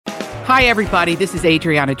Hi, everybody. This is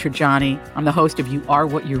Adriana Trajani. I'm the host of You Are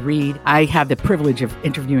What You Read. I have the privilege of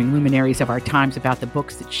interviewing luminaries of our times about the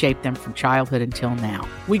books that shaped them from childhood until now.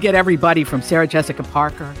 We get everybody from Sarah Jessica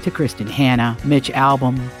Parker to Kristen Hanna, Mitch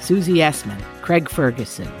Albom, Susie Essman, Craig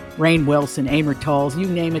Ferguson, Rainn Wilson, Amor Tolls, you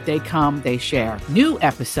name it, they come, they share. New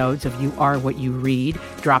episodes of You Are What You Read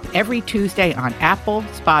drop every Tuesday on Apple,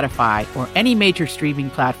 Spotify, or any major streaming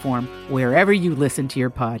platform wherever you listen to your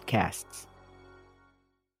podcasts.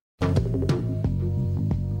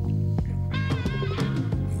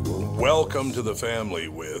 Welcome to the family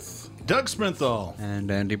with Doug Sprinthal and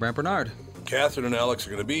Andy Brant Bernard. Catherine and Alex are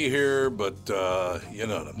going to be here, but you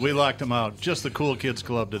know them. We locked them out. Just the Cool Kids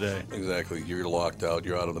Club today. Exactly. You're locked out.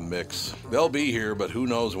 You're out of the mix. They'll be here, but who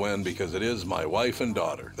knows when, because it is my wife and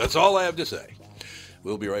daughter. That's all I have to say.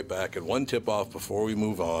 We'll be right back. And one tip-off before we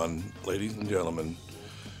move on, ladies and gentlemen,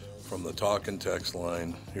 from the talk and text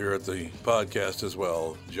line here at the podcast as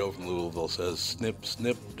well, Joe from Louisville says, snip,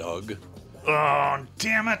 snip, Doug. Oh,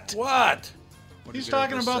 damn it. What? He's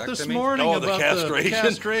talking about this morning the about castration. the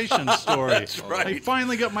castration story. That's right. I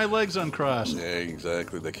finally got my legs uncrossed. Yeah,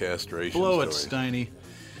 exactly. The castration Blow it, story. Steiny.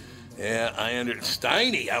 Yeah, I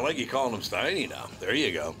understand. Steiny. I like you calling him Steiny now. There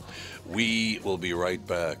you go. We will be right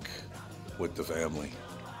back with the family.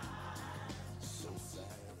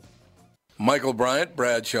 Michael Bryant,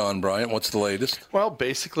 Bradshaw Bryant, what's the latest? Well,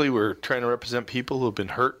 basically, we're trying to represent people who have been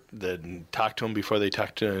hurt, then talk to them before they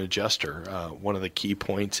talk to an adjuster. One of the key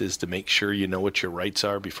points is to make sure you know what your rights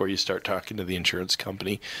are before you start talking to the insurance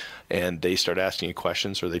company, and they start asking you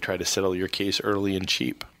questions or they try to settle your case early and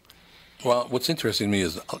cheap. Well, what's interesting to me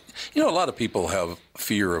is, a lot of people have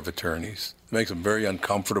fear of attorneys. It makes them very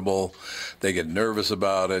uncomfortable. They get nervous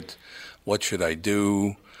about it. What should I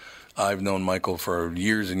do? I've known Michael for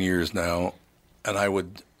years and years now, and I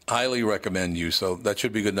would highly recommend you. So that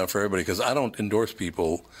should be good enough for everybody, because I don't endorse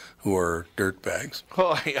people who are dirtbags.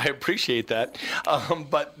 Well, I appreciate that.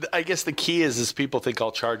 But I guess the key is people think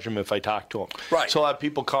I'll charge them if I talk to them. Right. So a lot of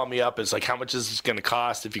people call me up. It's like, how much is this going to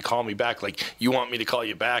cost if you call me back? Like, you want me to call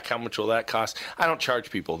you back? How much will that cost? I don't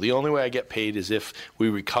charge people. The only way I get paid is if we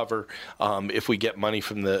recover, if we get money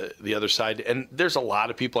from the other side. And there's a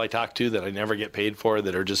lot of people I talk to that I never get paid for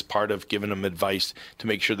that are just part of giving them advice to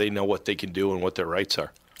make sure they know what they can do and what their rights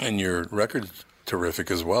are. And your record's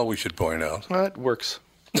terrific as well, we should point out. Well, it works.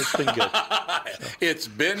 It's been good. It's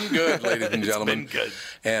been good, ladies and gentlemen. It's been good.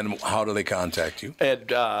 And how do they contact you? And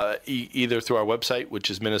either through our website, which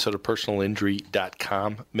is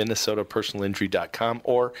minnesotapersonalinjury.com,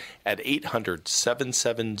 or at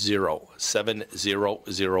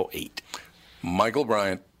 800-770-7008. Michael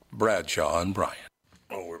Bryant, Bradshaw and Bryant.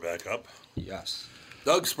 Oh, we're back up. Yes.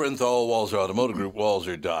 Doug Sprinthal, Walzer Automotive Group,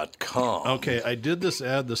 Walzer.com. Okay, I did this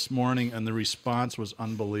ad this morning, and the response was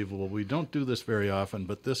unbelievable. We don't do this very often,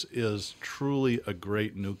 but this is truly a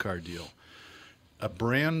great new car deal. A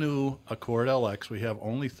brand new Accord LX. We have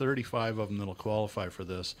only 35 of them that'll qualify for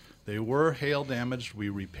this. They were hail damaged. We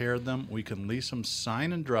repaired them. We can lease them,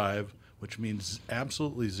 sign and drive, which means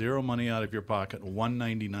absolutely zero money out of your pocket,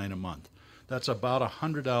 $199 a month. That's about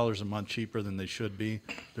 $100 a month cheaper than they should be.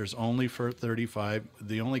 There's only for 35.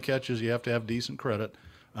 The only catch is you have to have decent credit.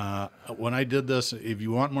 When I did this, if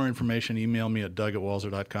you want more information, email me at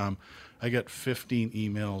doug@walzer.com. I got 15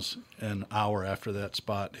 emails an hour after that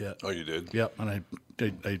spot hit. Oh, you did? Yep, and I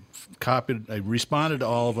responded to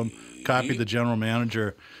all of them, copied the general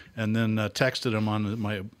manager, and then texted him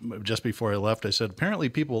on just before I left. I said, apparently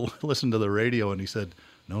people listen to the radio, and he said,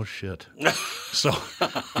 no shit. So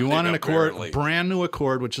you want an Accord, brand new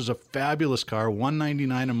Accord, which is a fabulous car,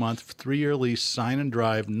 $199 a month, 3-year lease, sign and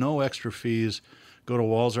drive, no extra fees. Go to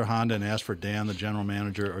Walzer Honda and ask for Dan, the general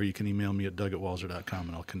manager, or you can email me at doug@walzer.com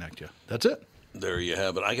and I'll connect you. That's it. There you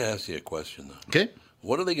have it. I got to ask you a question, though. Okay.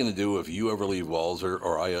 What are they going to do if you ever leave Walzer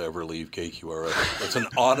or I ever leave KQRS? It's an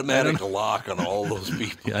automatic lock on all those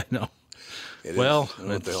people. Yeah, I know.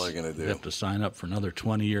 What the hell are you going to do? You have to sign up for another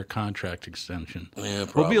 20-year contract extension. Yeah,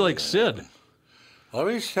 we'll be like Sid. Let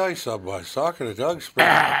me tell you something. I was talking to Doug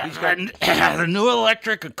Sprinthal. He's got the new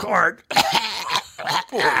electric Accord.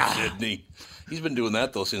 Poor Sidney. He's been doing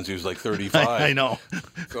that, though, since he was like 35. I know.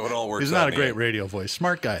 So it all works out. He's not a great radio voice.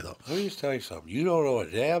 Smart guy, though. Let me just tell you something. You don't know a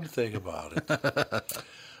damn thing about it.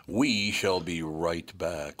 We shall be right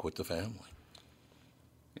back with the family.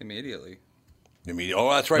 Immediately. Oh,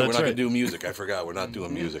 that's right. We're not right. going to do music. I forgot. We're not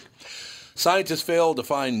doing music. Scientists failed to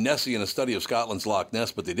find Nessie in a study of Scotland's Loch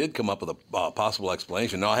Ness, but they did come up with a possible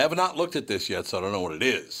explanation. Now, I have not looked at this yet, so I don't know what it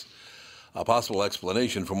is. A possible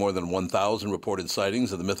explanation for more than 1,000 reported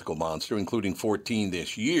sightings of the mythical monster, including 14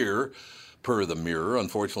 this year, per the Mirror.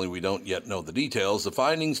 Unfortunately, we don't yet know the details. The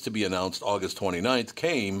findings, to be announced August 29th,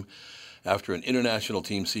 came after an international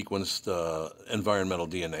team sequenced environmental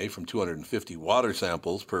DNA from 250 water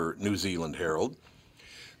samples per New Zealand Herald.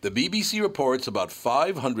 The BBC reports about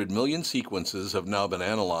 500 million sequences have now been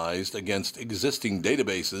analyzed against existing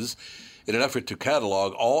databases in an effort to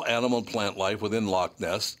catalog all animal and plant life within Loch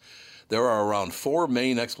Ness. There are around 4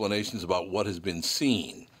 main explanations about what has been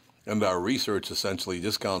seen, and our research essentially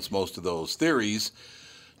discounts most of those theories.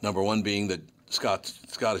 Number one being that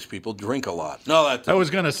Scottish people drink a lot. No, I was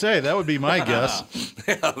going to say, that would be my guess.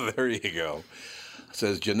 Yeah, there you go.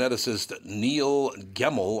 Says geneticist Neil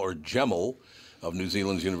Gemmell of New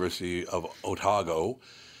Zealand's University of Otago.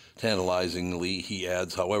 Tantalizingly, he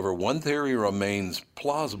adds, however, one theory remains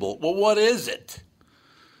plausible. Well, what is it?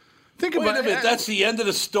 Think Wait about a minute, it. that's the end of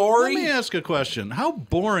the story? Let me ask a question. How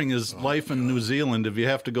boring is life in New Zealand if you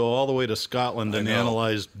have to go all the way to Scotland and know.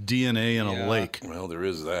 analyze DNA in a lake? Well, there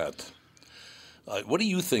is that. What do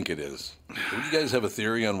you think it is? Do you guys have a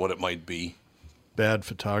theory on what it might be? Bad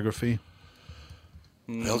photography.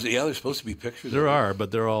 Well, yeah, there's supposed to be pictures. There of it. are,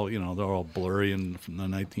 but they're all blurry and from the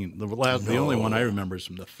 19th. The only one I remember is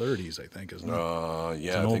from the 30s, I think, isn't it? Yeah,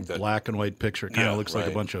 It's an I old think that. black and white picture. It kind of Yeah, looks like a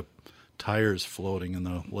right. bunch of tires floating in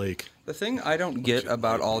the lake. The thing I don't get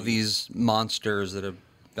about all these monsters that have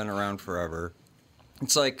been around forever,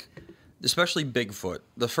 it's like, especially Bigfoot.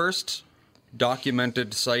 The first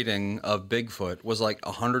documented sighting of Bigfoot was like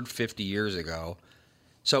 150 years ago.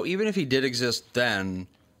 So even if he did exist then,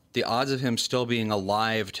 the odds of him still being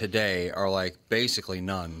alive today are like basically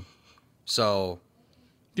none. So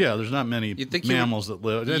Yeah, there's not many You'd think mammals that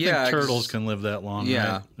live. I Yeah, think turtles 'cause- can live that long.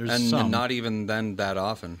 yeah, right? There's and some. not even then that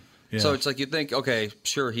often. Yeah. So it's like you think, okay,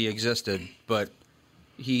 sure he existed, but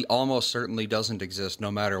he almost certainly doesn't exist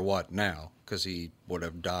no matter what now because he would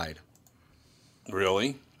have died.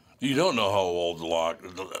 Really? You don't know how old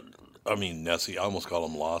Nessie. I almost call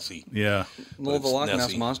him Lossie. Yeah. Well, it's the Loch Ness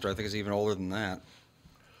Nessie. Monster, I think, is even older than that.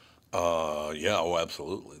 Yeah, oh,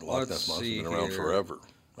 absolutely. The Loch Let's Ness Monster's see been around here. forever,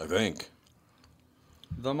 I think.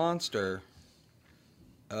 The Monster,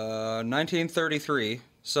 1933.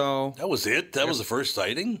 So, That was it? That was the first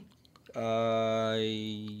sighting?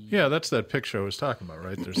 Yeah, that's that picture I was talking about,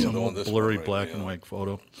 right? There's Yeah, some the one- old this blurry one right black here. and white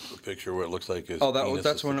photo. The picture where it looks like his oh, penis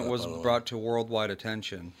that's is when it sticking was up out of the- brought to worldwide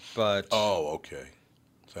attention. But Oh, okay.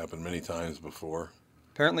 It's happened many times before.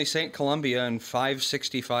 apparently St. Columbia in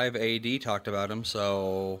 565 AD talked about him,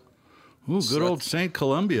 so Ooh, good old St.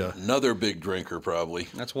 Columbia. Another big drinker, probably.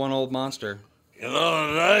 that's one old monster. You know,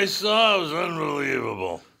 what I saw was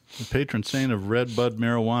unbelievable. The patron saint of red bud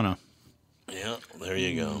marijuana. Yeah, there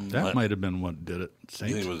you go. That might have been what did it. You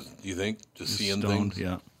think Saint? it was? You think just seeing Stoned, things?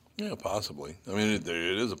 yeah. Yeah, possibly. I mean, it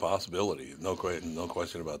is a possibility. No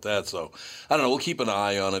question about that. So, I don't know. We'll keep an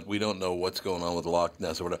eye on it. We don't know what's going on with Loch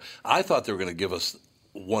Ness or whatever. I thought they were going to give us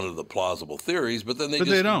one of the plausible theories, but then they But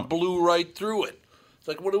just they don't. blew right through it. It's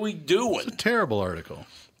like, what are we doing? It's a terrible article.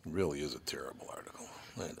 It really is a terrible article.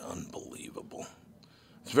 Unbelievable.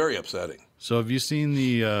 It's very upsetting. So have you seen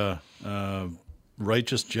the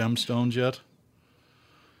Righteous Gemstones yet?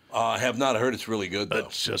 I have not heard it's really good, though.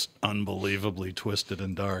 It's just unbelievably twisted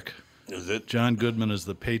and dark. Is it? John Goodman is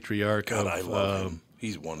the patriarch God, I love of him.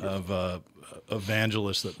 He's wonderful.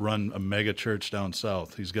 evangelists that run a mega church down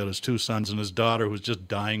south. He's got his 2 sons and his daughter who's just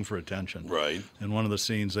dying for attention. Right. In one of the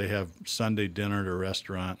scenes, they have Sunday dinner at a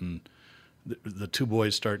restaurant, and the 2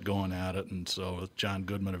 boys start going at it, and so John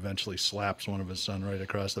Goodman eventually slaps one of his son right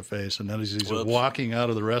across the face. And then as he's Whoops. walking out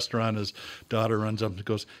of the restaurant, his daughter runs up and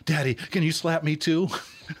goes, "Daddy, can you slap me too?"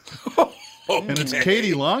 And it's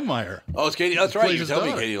Katie Longmire. Oh, it's Katie. That's right. plays You his tell me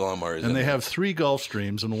daughter. Katie Longmire is And in they it. have 3 Gulf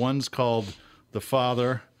Streams, and one's called the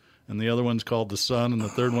Father, and the other one's called the Son, and the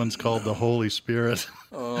third one's called the Holy Spirit.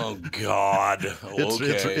 Oh, God.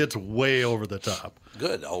 Okay. It's way over the top.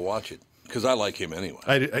 Good. I'll watch it because I like him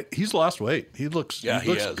anyway. He's lost weight. He looks Yeah, he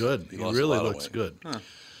looks has. good. He He lost a really lot of looks weight. good.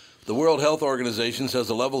 The World Health Organization says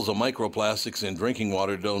the levels of microplastics in drinking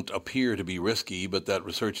water don't appear to be risky, but that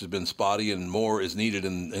research has been spotty and more is needed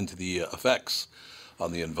into the effects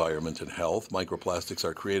on the environment and health. Microplastics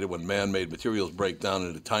are created when man-made materials break down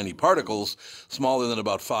into tiny particles smaller than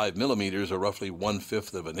about 5 millimeters or roughly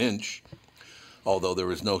 1/5 of an inch. Although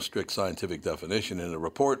there is no strict scientific definition. In a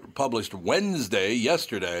report published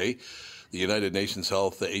yesterday, the United Nations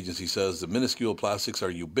Health Agency says the minuscule plastics are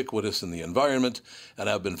ubiquitous in the environment and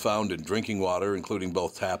have been found in drinking water, including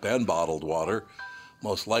both tap and bottled water,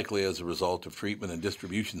 most likely as a result of treatment and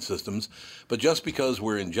distribution systems. But just because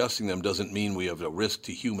we're ingesting them doesn't mean we have a risk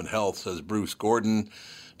to human health, says Bruce Gordon,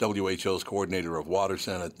 WHO's coordinator of water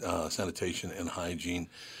sanitation and hygiene.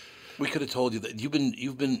 We could have told you that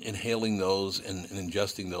you've been inhaling those and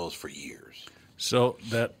ingesting those for years. So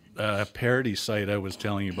that parody site I was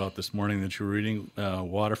telling you about this morning that you were reading,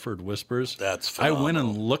 Waterford Whispers. That's phenomenal. I went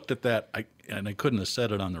and looked at that, and I couldn't have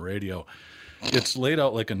said it on the radio. It's laid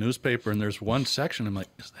out like a newspaper, and there's one section. I'm like,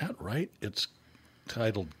 is that right? It's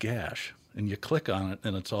titled Gash. And you click on it,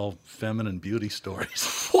 and it's all feminine beauty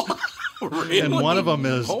stories. Really? And one of them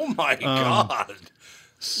is, oh my God,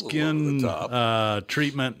 skin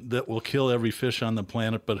treatment that will kill every fish on the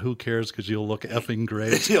planet, but who cares because you'll look effing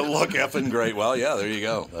great. You'll look effing great. Well, yeah, there you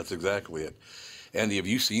go. That's exactly it. Andy, have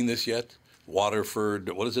you seen this yet? Waterford,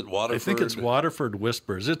 what is it, Waterford? I think it's Waterford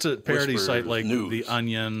Whispers. It's a parody Whispers site like News. The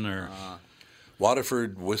Onion or...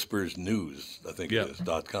 Waterford Whispers News, I think it is,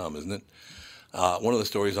 .com, isn't it? One of the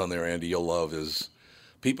stories on there, Andy, you'll love, is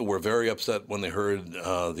people were very upset when they heard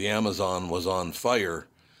the Amazon was on fire,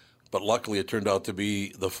 but luckily it turned out to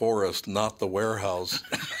be the forest, not the warehouse.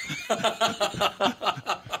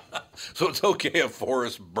 So it's okay if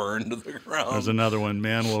forests burn to the ground. There's another one.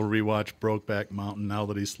 Man will rewatch Brokeback Mountain now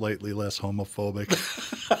that he's slightly less homophobic.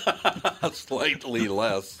 Slightly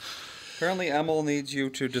less. Apparently, Emil needs you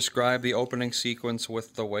to describe the opening sequence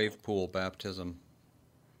with the wave pool baptism.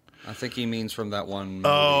 I think he means from that one movie.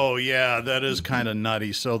 Oh, yeah, that is kind of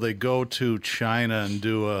nutty. So they go to China and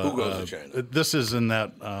do a... Who goes to China? This is in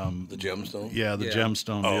that... The gemstone? Yeah, the Yeah.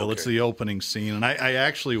 gemstone Oh, deal. okay. It's the opening scene. And I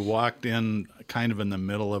actually walked in kind of in the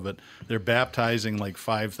middle of it. They're baptizing like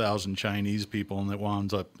 5,000 Chinese people, and it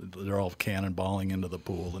winds up, they're all cannonballing into the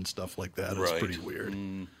pool and stuff like that. It's Right. pretty weird.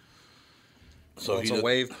 So Well, it's he a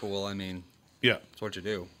wave pool, I mean. Yeah. That's what you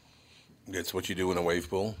do. It's what you do in a wave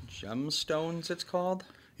pool? Gemstones, it's called?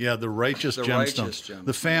 Yeah, the Righteous The Gemstone. Righteous Gemstone.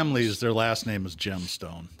 The family's, their last name is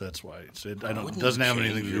Gemstone. That's why. It doesn't have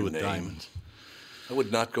anything to change do your with name. diamonds. I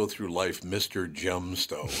would not go through life Mr.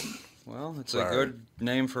 Gemstone. Well, it's Sorry. a good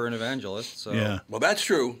name for an evangelist. So. Yeah. Well, that's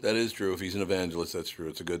true. That is true. If he's an evangelist, that's true.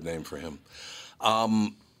 It's a good name for him.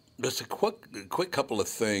 Just a quick couple of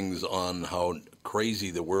things on how crazy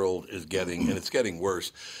the world is getting, and it's getting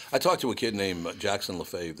worse. I talked to a kid named Jackson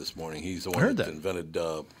LaFave this morning. He's the one heard that that. invented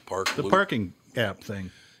The Park. parking app thing.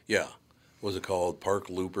 Yeah. What was it called? Park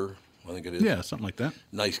Looper, I think it is. Yeah, something like that.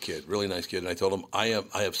 Nice kid, really nice kid. And I told him, I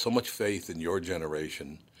have so much faith in your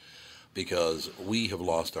generation because we have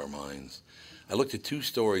lost our minds. I looked at two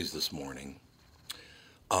stories this morning.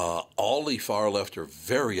 All the far left are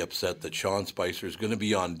very upset that Sean Spicer is going to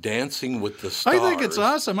be on Dancing with the Stars. I think it's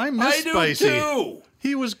awesome. I miss I do Spicy. too.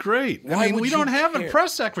 He was great. Why I mean, would we you don't have a care?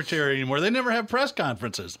 press secretary anymore. They never have press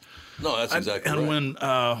conferences. No, that's exactly And right.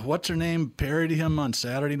 when what's her name parodied him on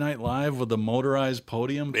Saturday Night Live with the motorized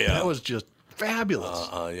podium, Yeah. that was just fabulous.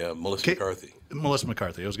 Yeah, Melissa Kate- McCarthy. Melissa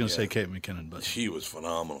McCarthy. I was going to say Kate McKinnon, but She was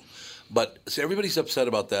phenomenal. But see, everybody's upset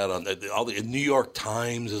about that. All the New York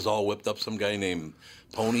Times is all whipped up some guy named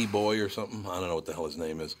Pony Boy or something. I don't know what the hell his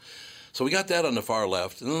name is. So we got that on the far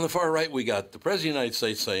left. And on the far right, we got the President of the United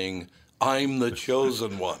States saying, I'm the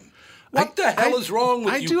chosen one. What the hell is wrong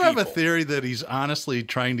with I you do people? have a theory that he's honestly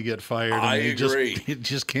trying to get fired. And I he agree. He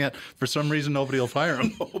just can't. For some reason, nobody will fire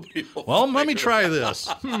him. Nobody will Well, let me fire try this.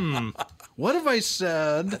 What have I I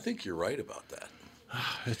said? think you're right about that.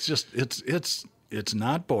 It's just it's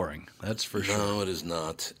not boring. That's for sure. No, it is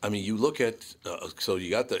not. I mean, you look at, so you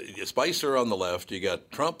got the Spicer on the left, you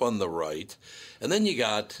got Trump on the right, and then you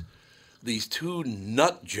got these two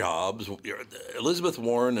nut jobs, Elizabeth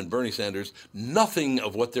Warren and Bernie Sanders. Nothing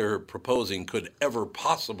of what they're proposing could ever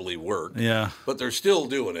possibly work. Yeah. But they're still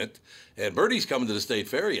doing it. And Bernie's coming to the State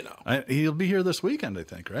Fair, you know. He'll be here this weekend, I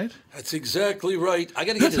think, right? That's exactly right. I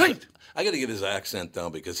got to get his accent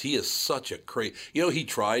down because he is such a crazy. You know, he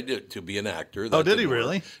tried to be an actor. That did he didn't work.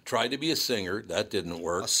 really? Tried to be a singer. That didn't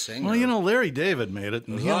work. A singer. Well, you know, Larry David made it.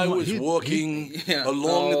 And As I was walking Yeah.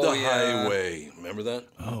 along Oh, the yeah. highway. Remember that?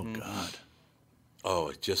 Oh God. Oh,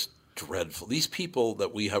 it's just dreadful. These people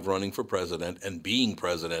that we have running for president and being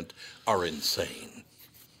president are insane.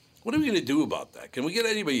 What are we going to do about that? Can we get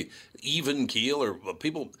anybody even keel or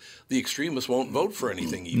people? The extremists won't vote for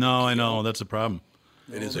anything. Even No, keel. I know that's a problem.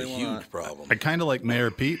 It is a huge problem. I kind of like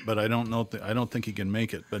Mayor Pete, but I don't know. I don't think he can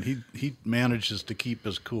make it. But he manages to keep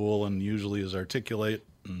his cool and usually is articulate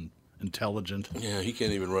and intelligent. Yeah, he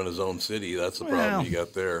can't even run his own city. That's the Well, problem you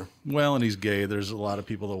got there. Well, and he's gay. There's a lot of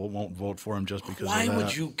people that won't vote for him just because Why of that.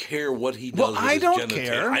 would you care what he does Well, with I his don't genitalia?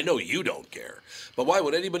 care. I know you don't care. But why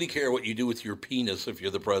would anybody care what you do with your penis if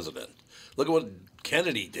you're the president? Look at what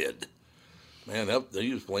Kennedy did. Man,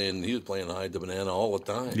 he was playing hide the banana all the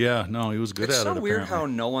time. Yeah, no, he was good It's at so it. weird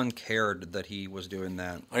apparently. how no one cared that he was doing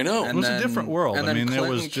that. I know. It was a different world. And I then mean, there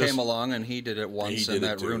Clinton was just- came along and he did it once, He did and it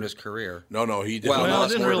that too. ruined his career. No, he did. Well, Well, no, it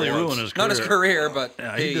didn't more really than ruin once. his career. Not his career, but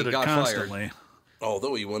Yeah, he did it got constantly. fired.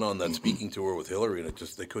 Although he went on that speaking tour with Hillary, and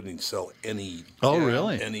they couldn't even sell any. Oh,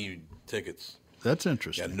 really? Any tickets. That's Yeah,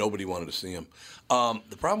 interesting. nobody wanted to see him.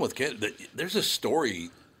 The problem with there's a story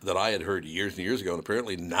that I had heard years and years ago, and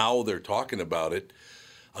apparently now they're talking about it.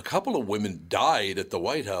 A couple of women died at the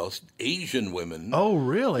White House, Asian women. Oh,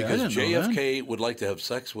 really? I Because didn't know that. JFK would like to have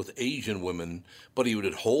sex with Asian women, but he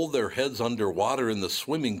would hold their heads underwater in the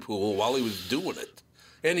swimming pool while he was doing it.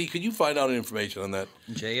 Andy, could you find out information on that?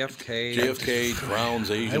 JFK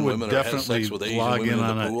drowns Asian women or has definitely sex with Asian log women in in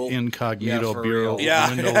on the an pool? incognito Yeah, for bureau real. Yeah,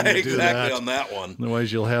 window when you do exactly that. on that one.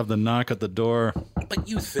 Otherwise, you'll have the knock at the door. But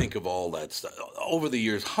you think of all that stuff. Over the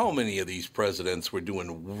years, how many of these presidents were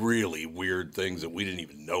doing really weird things that we didn't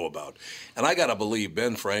even know about? And I got to believe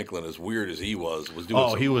Ben Franklin, as weird as he was doing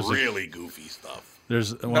some he was really goofy stuff.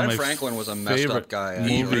 There's one Ben of my Franklin was a messed up favorite guy.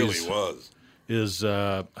 He movies really was. Is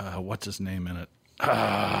what's his name in it?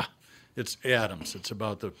 It's Adams. It's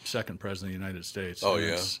about the second president of the United States. Oh, And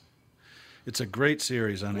yeah. It's a great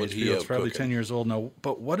series on What'd he HBO. It's have probably cooking? 10 years old now.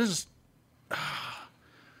 But what is?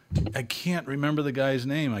 I can't remember the guy's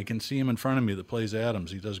name. I can see him in front of me that plays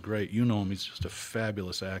Adams. He does great. You know him. He's just a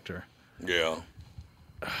fabulous actor. Yeah.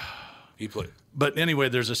 He played. But anyway,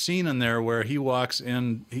 there's a scene in there where he walks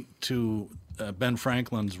to Ben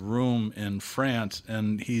Franklin's room in France,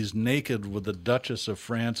 and he's naked with the Duchess of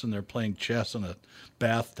France, and they're playing chess in a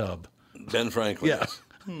bathtub. Ben Franklin. Yeah.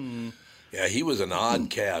 Yes. Yeah, he was an odd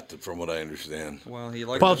cat, from what I understand. Well, he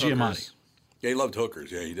liked Paul the hookers. Giamatti. Yeah, he loved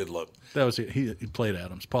hookers. Yeah, he did love. That was he played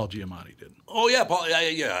Adams. Paul Giamatti did. Oh yeah, Paul.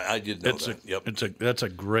 Yeah, I did know that. Yep. That's a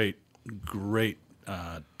great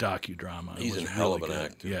docudrama. It He's was a hell of really an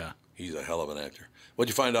good. actor. Yeah. He's a hell of an actor. What'd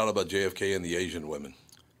you find out about JFK and the Asian women?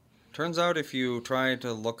 Turns out if you try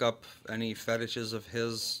to look up any fetishes of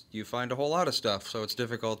his, you find a whole lot of stuff. So it's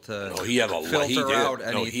difficult to Oh, he had a lot. filter He did. out No,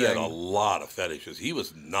 anything. he had a lot of fetishes. He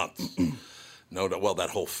was nuts. No, well, that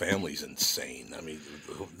whole family's insane. I mean,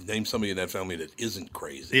 name somebody in that family that isn't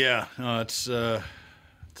crazy. Yeah. No, it's a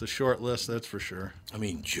short list, that's for sure. I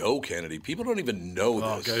mean, Joe Kennedy. People don't even know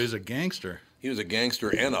Oh, this. guy, he's a gangster. He was a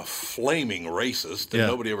gangster and a flaming racist, and Yeah.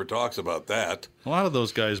 nobody ever talks about that. A lot of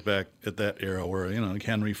those guys back at that era were, like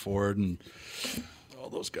Henry Ford and all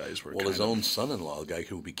those guys were. Well, his own son-in-law, the guy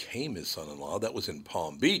who became his son-in-law, that was in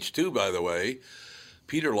Palm Beach too, by the way.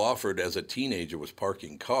 Peter Lawford, as a teenager, was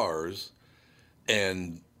parking cars,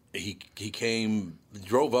 and he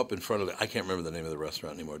drove up in front of I can't remember the name of the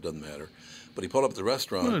restaurant anymore. It doesn't matter. But he pulled up at the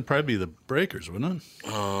restaurant. Well, it'd probably be the Breakers, wouldn't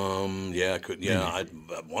it? Yeah,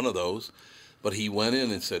 one of those. But he went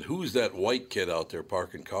in and said, "Who's that white kid out there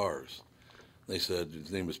parking cars?" They said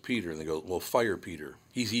his name was Peter, and they go, "Well, fire Peter.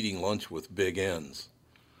 He's eating lunch with Big N's."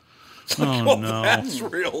 It's like, Oh, no. That's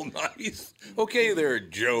real nice. Okay, there,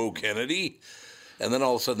 Joe Kennedy. And then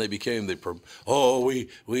all of a sudden they became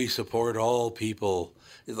we support all people.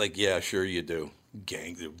 It's like, yeah, sure you do.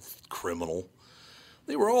 Criminal.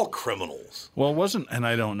 They were all criminals. Well, wasn't, and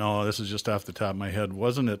I don't know, this is just off the top of my head,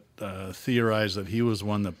 wasn't it theorized that he was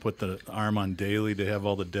one that put the arm on Daley to have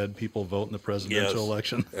all the dead people vote in the presidential Yes,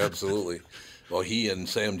 election? Absolutely. Well, he and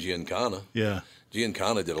Sam Giancana. Yeah.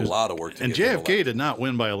 Giancana did a lot of work to And get him JFK elected. did not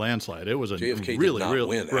win by a landslide. It was a JFK really, did not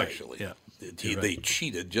really win, right, actually. Yeah. They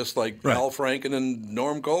cheated, just like Right. Al Franken and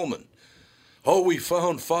Norm Coleman. Oh, we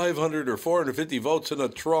found 500 or 450 votes in a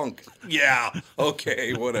trunk. Yeah,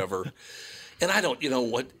 okay, whatever. And I don't,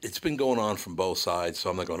 it's been going on from both sides, so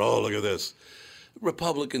I'm not going, oh, look at this.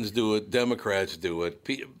 Republicans do it, Democrats do it.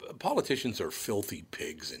 Politicians are filthy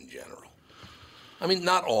pigs in general. I mean,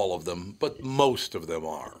 not all of them, but most of them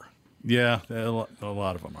are. Yeah, a lot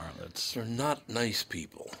of them are. They're not nice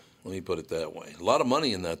people. Let me put it that way. A lot of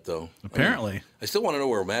money in that, though. Apparently. I still want to know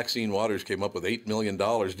where Maxine Waters came up with $8 million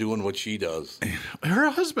doing what she does.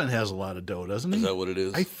 Her husband has a lot of dough, doesn't he? Is that what it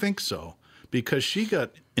is? I think so. Because she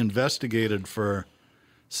got investigated for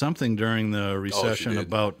something during the recession did?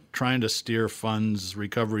 about trying to steer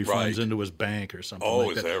recovery funds Right. into his bank or something Oh,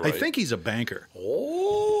 like is that. that right? I think he's a banker.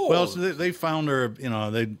 Oh. Well, so they found her,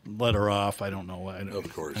 they let her off. I don't know why.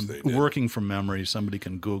 Of course I'm they did. working from memory. Somebody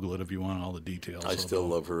can Google it if you want all the details. I still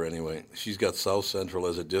love her anyway. She's got South Central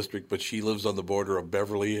as a district, but she lives on the border of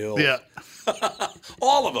Beverly Hills. Yeah.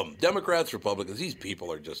 All of them, Democrats, Republicans. These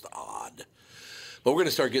people are just odd. But we're going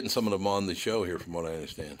to start getting some of them on the show here, from what I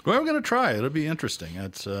understand. Well, we're going to try. It'll be interesting.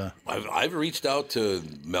 It's I've reached out to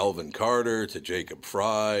Melvin Carter, to Jacob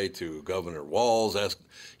Fry, to Governor Walz, asked,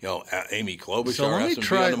 Amy Klobuchar. So let me asked him to be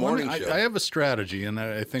try. on the morning show. I have a strategy, and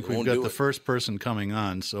I think we've Won't got do the it. first person coming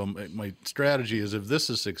on. So my strategy is, if this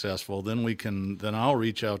is successful, then I'll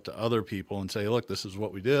reach out to other people and say, look, this is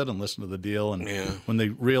what we did, and listen to the deal. And Yeah. when they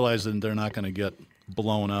realize that they're not going to get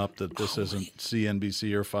blown up that this isn't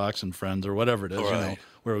CNBC or Fox and Friends or whatever it is,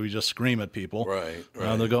 where we just scream at people. Right.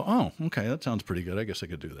 They'll go, oh, okay, that sounds pretty good. I guess I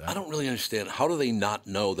could do that. I don't really understand. How do they not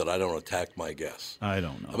know that I don't attack my guests? I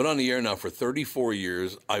don't know. I've been on the air now for 34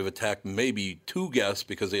 years. I've attacked maybe 2 guests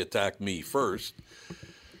because they attacked me first.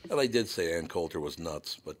 And I did say Ann Coulter was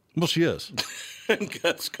nuts, but well, she is.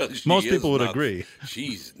 That's because most people would nuts. agree.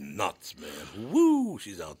 She's nuts, man. Woo,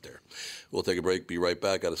 she's out there. We'll take a break. Be right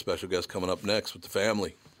back. Got a special guest coming up next with the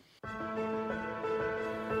family.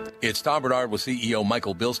 It's Tom Bernard with CEO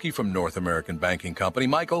Michael Bilski from North American Banking Company.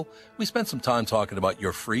 Michael, we spent some time talking about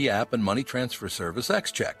your free app and money transfer service,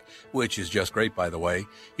 XCheck, which is just great, by the way.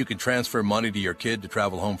 You can transfer money to your kid to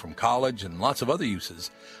travel home from college and lots of other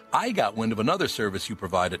uses. I got wind of another service you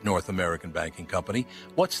provide at North American Banking Company.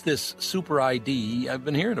 What's this Super ID I've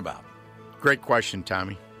been hearing about? Great question,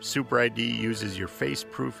 Tommy. Super ID uses your face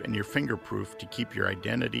proof and your finger proof to keep your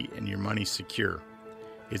identity and your money secure.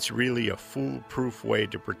 It's really a foolproof way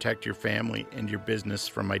to protect your family and your business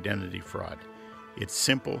from identity fraud. It's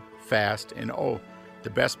simple, fast, and the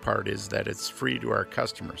best part is that it's free to our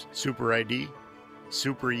customers. Super ID,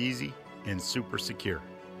 super easy, and super secure.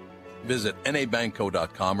 Visit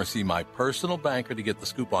nabankco.com or see my personal banker to get the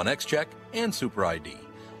scoop on XCheck and Super ID.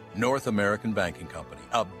 North American Banking Company,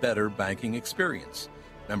 a better banking experience.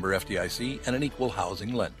 Member FDIC and an equal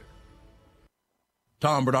housing lender.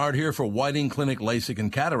 Tom Bernard here for Whiting Clinic LASIK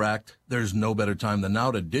and Cataract. There's no better time than now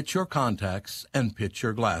to ditch your contacts and pitch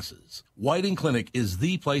your glasses. Whiting Clinic is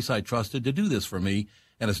the place I trusted to do this for me,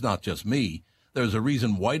 and it's not just me. There's a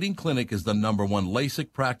reason Whiting Clinic is the #1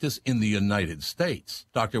 LASIK practice in the United States.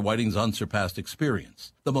 Dr. Whiting's unsurpassed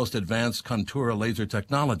experience, the most advanced Contura laser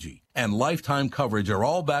technology, and lifetime coverage are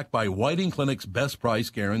all backed by Whiting Clinic's best price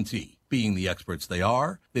guarantee. Being the experts they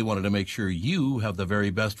are, they wanted to make sure you have the very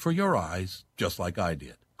best for your eyes, just like I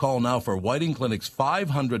did. Call now for Whiting Clinic's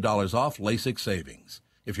 $500 off LASIK savings.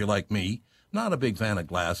 If you're like me, not a big fan of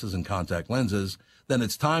glasses and contact lenses, then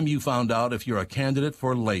it's time you found out if you're a candidate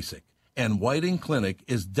for LASIK. And Whiting Clinic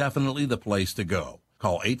is definitely the place to go.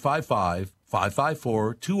 Call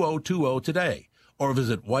 855-554-2020 today. Or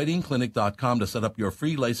visit whitingclinic.com to set up your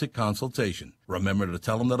free LASIK consultation. Remember to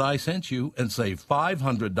tell them that I sent you and save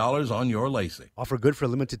 $500 on your LASIK. Offer good for a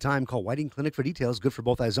limited time. Call Whiting Clinic for details. Good for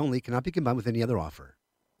both eyes only. Cannot be combined with any other offer.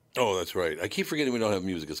 Oh, that's right. I keep forgetting we don't have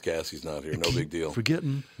music because Cassie's not here. No big deal.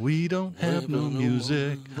 Forgetting we don't have no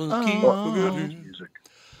music.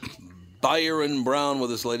 Byron Brown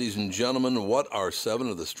with us, ladies and gentlemen. What are 7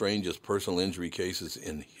 of the strangest personal injury cases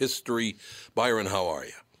in history? Byron, how are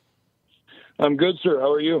you? I'm good, sir.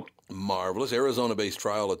 How are you? Marvelous. Arizona-based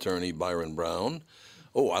trial attorney Byron Brown.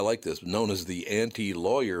 Oh, I like this. Known as the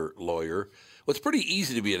anti-lawyer lawyer. Well, it's pretty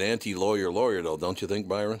easy to be an anti-lawyer lawyer, though, don't you think,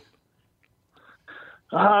 Byron?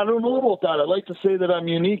 I don't know about that. I'd like to say that I'm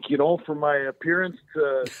unique, from my appearance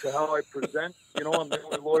to how I present. I'm the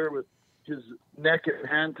only lawyer with his neck and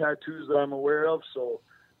hand tattoos that I'm aware of, so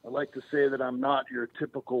I'd like to say that I'm not your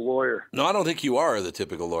typical lawyer. No, I don't think you are the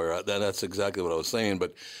typical lawyer. That's exactly what I was saying,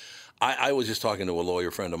 but I was just talking to a lawyer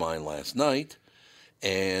friend of mine last night,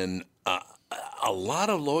 and a lot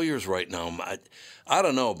of lawyers right now, I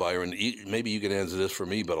don't know, Byron, maybe you can answer this for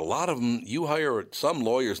me, but a lot of them, you hire some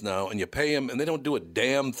lawyers now, and you pay them, and they don't do a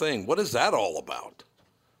damn thing. What is that all about?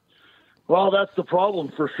 Well, that's the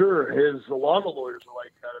problem for sure, is a lot of lawyers are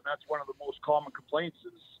like that, and that's one of the most common complaints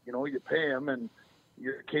is, you pay them, and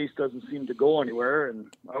your case doesn't seem to go anywhere,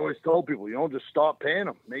 and I always tell people, just stop paying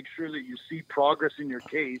them. Make sure that you see progress in your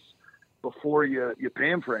case before you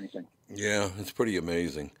pay them for anything. Yeah, it's pretty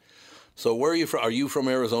amazing. So where are you from? Are you from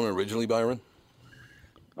Arizona originally, Byron?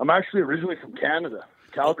 I'm actually originally from Canada,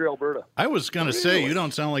 Calgary, Alberta. I was going to say you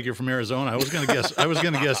don't sound like you're from Arizona. I was going to guess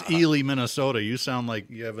Ely, Minnesota. You sound like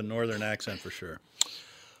you have a northern accent for sure.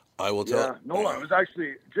 I will tell. Yeah, no, I was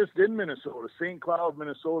actually just in Minnesota, St. Cloud,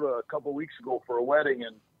 Minnesota, a couple of weeks ago for a wedding,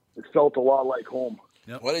 and it felt a lot like home.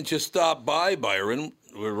 Yep. Why didn't you stop by, Byron?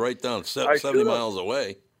 We're right down 70 miles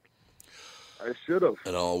away. I should have.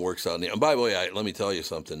 It all works out. And by the way, let me tell you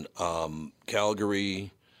something.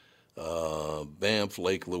 Calgary, Banff,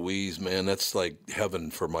 Lake Louise, man, that's like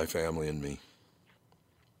heaven for my family and me.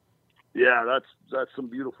 Yeah, that's some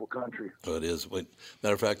beautiful country. It is.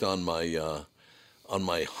 Matter of fact, on my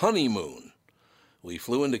honeymoon, we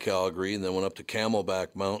flew into Calgary and then went up to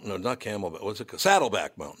Camelback Mountain. No, not Camelback. What's it called?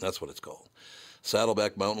 Saddleback Mountain. That's what it's called.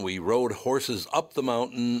 Saddleback Mountain. We rode horses up the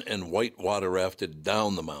mountain and whitewater rafted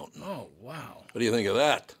down the mountain. Oh, wow. What do you think of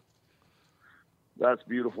that? That's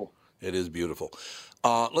beautiful. It is beautiful.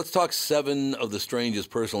 Let's talk 7 of the strangest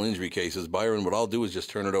personal injury cases. Byron, what I'll do is just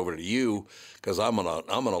turn it over to you because I'm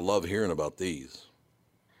gonna love hearing about these.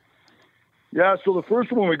 Yeah, so the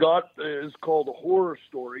first one we got is called A Horror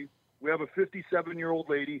Story. We have a 57-year-old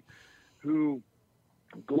lady who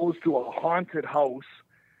goes to a haunted house,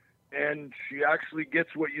 and she actually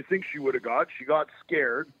gets what you think she would have got. She got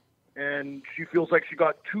scared, and she feels like she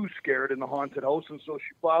got too scared in the haunted house, and so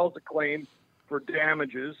she files a claim for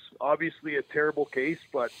damages. Obviously a terrible case,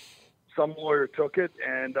 but some lawyer took it,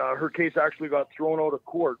 and her case actually got thrown out of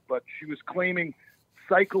court. But she was claiming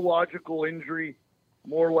psychological injury,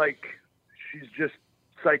 more like she's just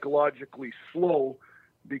psychologically slow,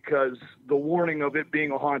 because the warning of it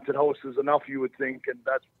being a haunted house is enough, you would think, and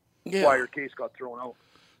that's why her case got thrown out.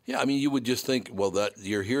 Yeah, I mean, you would just think, well, that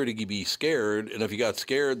you're here to be scared, and if you got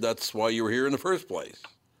scared, that's why you were here in the first place.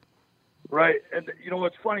 Right, and you know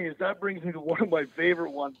what's funny is that brings me to one of my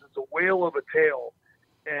favorite ones. It's a whale of a tale,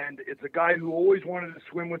 and it's a guy who always wanted to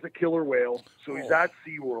swim with a killer whale, so he's at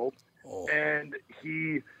SeaWorld, and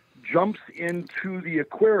he jumps into the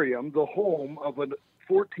aquarium, the home of a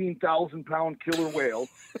 14,000-pound killer whale.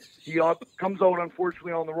 He comes out,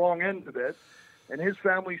 unfortunately, on the wrong end of it, and his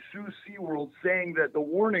family sues SeaWorld, saying that the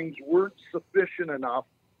warnings weren't sufficient enough.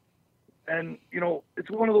 And, you know,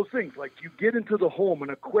 it's one of those things, like you get into the home, an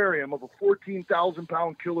aquarium of a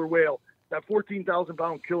 14,000-pound killer whale. That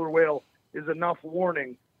 14,000-pound killer whale is enough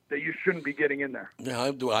warning that you shouldn't be getting in there.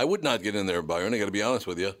 Yeah, I would not get in there, Byron. I got to be honest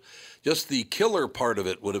with you. Just the killer part of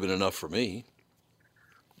it would have been enough for me.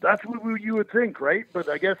 That's what you would think, right? But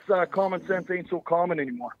I guess common sense ain't so common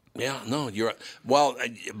anymore. Yeah, no, you're right. Well,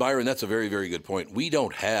 Byron, that's a very, very good point. We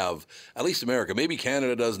don't have, at least America, maybe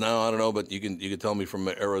Canada does now, I don't know, but you can tell me from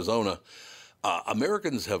Arizona,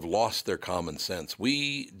 Americans have lost their common sense.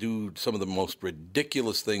 We do some of the most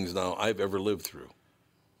ridiculous things now I've ever lived through.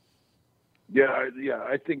 Yeah,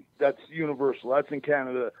 I think that's universal. That's in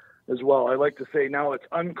Canada as well. I like to say now it's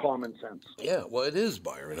uncommon sense. Yeah, well, it is,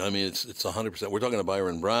 Byron. I mean, it's 100%. We're talking to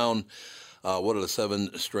Byron Brown. What are the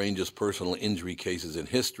 7 strangest personal injury cases in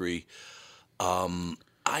history?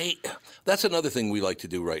 That's another thing we like to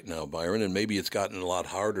do right now, Byron, and maybe it's gotten a lot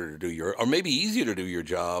harder to do or maybe easier to do your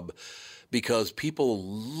job, because people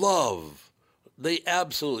they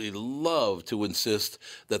absolutely love to insist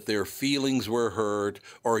that their feelings were hurt,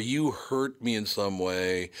 or you hurt me in some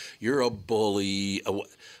way, you're a bully.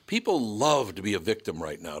 People love to be a victim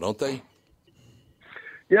right now, don't they?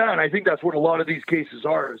 Yeah, and I think that's what a lot of these cases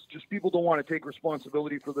are, is just people don't want to take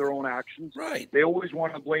responsibility for their own actions. Right. They always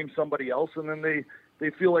want to blame somebody else, and then they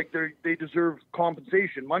feel like they deserve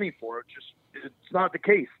compensation, money for it. It's not the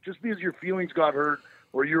case. Just because your feelings got hurt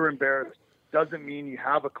or you're embarrassed doesn't mean you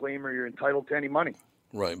have a claim or you're entitled to any money.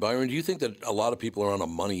 Right. Byron, do you think that a lot of people are on a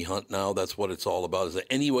money hunt now? That's what it's all about. Is there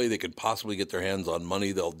any way they could possibly get their hands on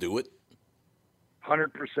money, they'll do it?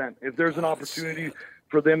 100%. If there's an opportunity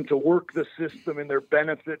for them to work the system in their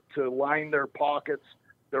benefit, to line their pockets,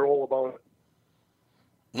 they're all about it.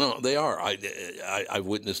 No, they are. I've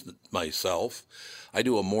witnessed it myself. I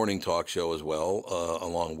do a morning talk show as well,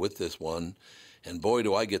 along with this one. And boy,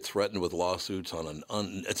 do I get threatened with lawsuits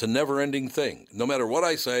it's a never-ending thing. No matter what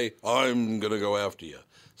I say, I'm going to go after you.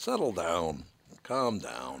 Settle down. Calm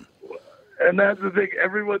down. And that's the thing.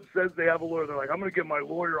 Everyone says they have a lawyer. They're like, I'm going to get my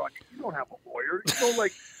lawyer on you. You don't have a lawyer. You know,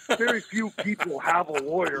 like, very few people have a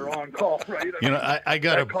lawyer on call, right? I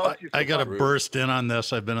got to burst in on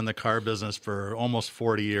this. I've been in the car business for almost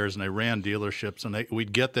 40 years, and I ran dealerships, and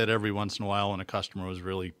we'd get that every once in a while when a customer was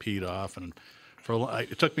really peed off, and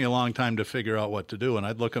it took me a long time to figure out what to do, and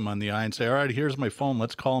I'd look him on the eye and say, all right, here's my phone.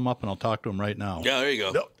 Let's call him up, and I'll talk to him right now. Yeah, there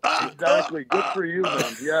you go. Exactly. Good for you,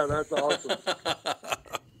 man. Yeah, that's awesome.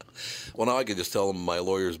 Well, now I can just tell him my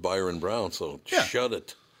lawyer's Byron Brown, so shut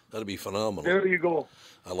it. That'd be phenomenal. There you go.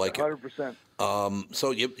 I like 100%. it.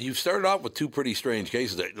 So you started off with 2 pretty strange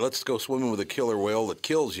cases. Let's go swimming with a killer whale that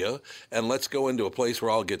kills you, and let's go into a place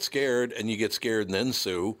where I'll get scared, and you get scared and then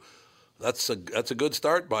sue. That's a good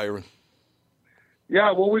start, Byron.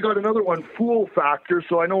 Yeah, well, we got another one, Fool Factor.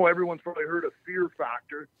 So I know everyone's probably heard of Fear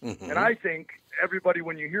Factor. Mm-hmm. And I think everybody,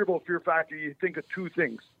 when you hear about Fear Factor, you think of 2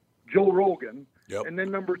 things. Joe Rogan. Yep. And then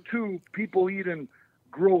number 2, people eating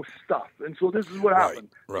gross stuff. And so this is what happened.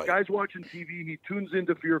 Right. The guy's watching TV. He tunes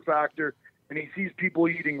into Fear Factor, and he sees people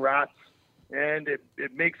eating rats. And it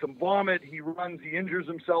makes him vomit. He runs. He injures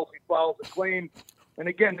himself. He files a claim. And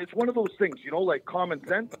again, it's one of those things, like common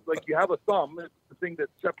sense. Like you have a thumb. It's the thing that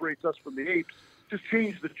separates us from the apes. Just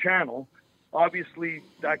change the channel. Obviously,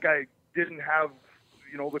 that guy didn't have,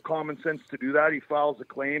 the common sense to do that. He files a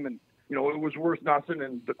claim, and, it was worth nothing,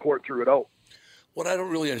 and the court threw it out. What I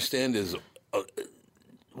don't really understand is,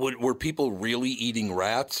 were people really eating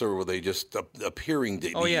rats, or were they just appearing to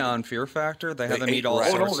eat? On Fear Factor, they have them eat all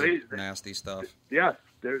sorts of nasty stuff. Yes,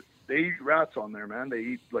 they eat rats on there, man. They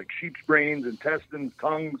eat like sheep's brains, intestines,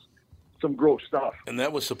 tongues, some gross stuff. And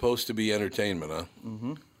that was supposed to be entertainment, huh?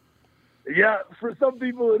 Mm-hmm. Yeah, for some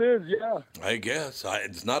people it is, yeah. I guess.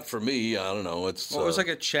 It's not for me. I don't know. It was like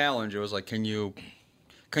a challenge. It was like, can you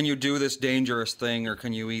do this dangerous thing, or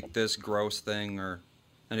can you eat this gross thing,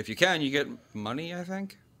 and if you can, you get money, I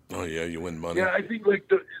think. Oh, yeah, you win money. Yeah, I think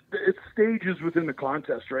like it's stages within the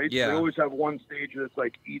contest, right? Yeah. They always have one stage that's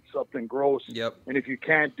like eat something gross. Yep. And if you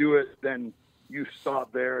can't do it, then you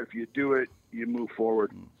stop there. If you do it, you move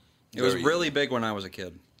forward. It was really big when I was a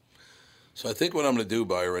kid. So I think what I'm going to do,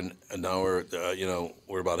 Byron, and now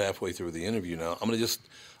we're about halfway through the interview now. I'm going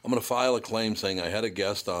to file a claim saying I had a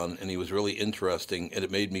guest on and he was really interesting and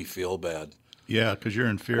it made me feel bad. Yeah, because you're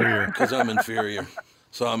inferior. Because I'm inferior.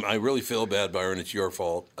 So I really feel bad, Byron. It's your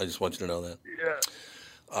fault. I just want you to know that. Yeah.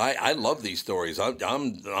 I love these stories.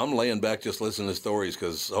 I'm laying back just listening to stories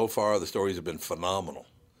because so far the stories have been phenomenal.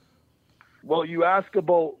 Well, you ask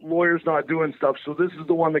about lawyers not doing stuff. So this is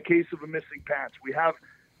the case of a missing pants. We have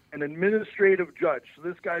an administrative judge. So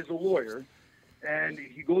this guy's a lawyer, and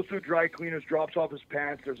he goes to a dry cleaner's, drops off his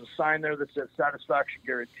pants. There's a sign there that says satisfaction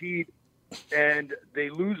guaranteed, and they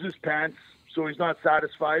lose his pants, so he's not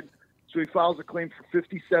satisfied. So he files a claim for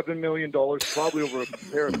 $57 million, probably over a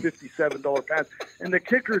pair of $57 pants. And the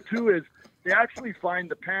kicker, too, is they actually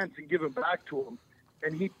find the pants and give them back to him,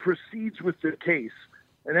 and he proceeds with the case.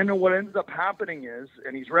 And then what ends up happening is,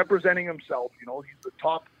 and he's representing himself, he's the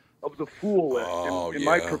top of the fool list. In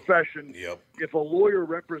my profession, if a lawyer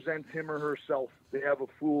represents him or herself, they have a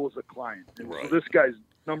fool as a client. And so this guy's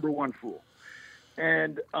number one fool.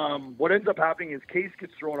 And what ends up happening is case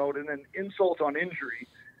gets thrown out, and then insult on injury,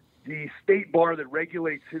 the state bar that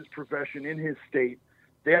regulates his profession in his state,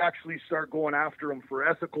 they actually start going after him for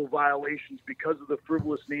ethical violations because of the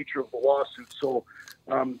frivolous nature of the lawsuit. So,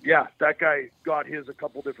 that guy got his a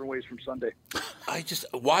couple different ways from Sunday.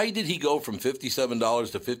 Why did he go from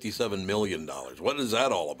 $57 to $57 million? What is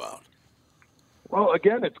that all about? Well,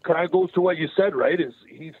 again, it kind of goes to what you said, right? Is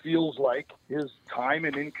he feels like his time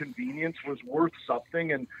and inconvenience was worth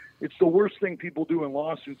something, and it's the worst thing people do in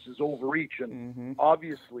lawsuits is overreach, and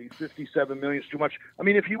obviously $57 million is too much. I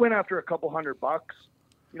mean, if he went after a couple $100,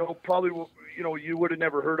 probably, you would have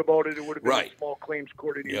never heard about it. It would have been a small claims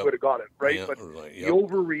court, and you would have got it, right? Yep. But he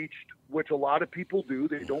overreached, which a lot of people do.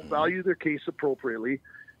 They don't value their case appropriately,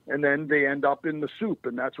 and then they end up in the soup,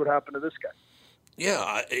 and that's what happened to this guy.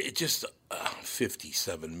 Yeah, it just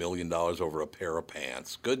 $57 million over a pair of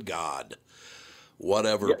pants. Good God.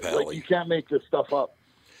 Whatever, Pally. Like you can't make this stuff up.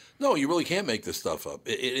 No, you really can't make this stuff up.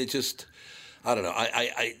 It just, I don't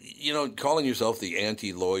know. Calling yourself the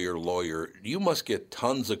anti-lawyer, you must get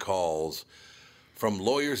tons of calls from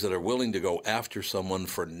lawyers that are willing to go after someone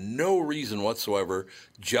for no reason whatsoever,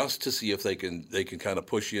 just to see if they can kind of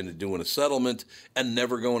push you into doing a settlement and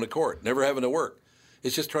never going to court, never having to work.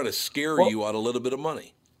 It's just trying to scare you out a little bit of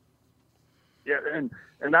money. Yeah, and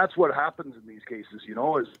that's what happens in these cases,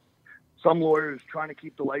 is some lawyer is trying to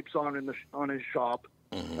keep the lights on on his shop,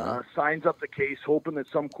 signs up the case, hoping that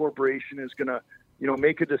some corporation is going to,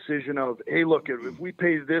 make a decision of, hey, look, if we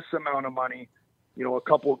pay this amount of money, a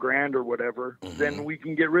couple grand or whatever, then we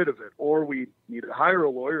can get rid of it. Or we need to hire a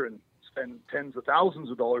lawyer and spend tens of thousands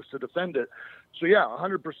of dollars to defend it. So, yeah,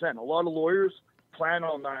 100%. A lot of lawyers plan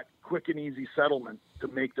on that quick and easy settlement to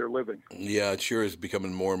make their living. Yeah, it sure is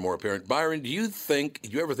becoming more and more apparent. Byron, do you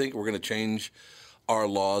ever think we're going to change our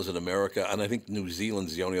laws in America? And I think New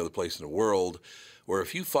Zealand's the only other place in the world where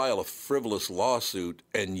if you file a frivolous lawsuit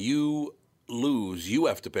and you lose, you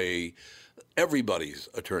have to pay everybody's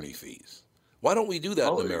attorney fees. Why don't we do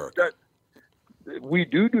that in America? We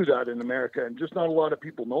do that in America, and just not a lot of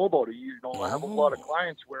people know about it. I have a lot of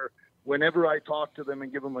clients where whenever I talk to them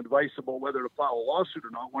and give them advice about whether to file a lawsuit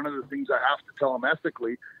or not, one of the things I have to tell them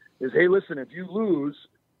ethically is, hey, listen, if you lose,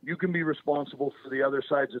 you can be responsible for the other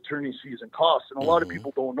side's attorney's fees and costs. And a lot of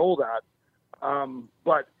people don't know that.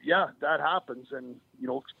 But, yeah, that happens. And,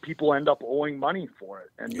 people end up owing money for it.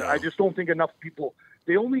 And I just don't think enough people –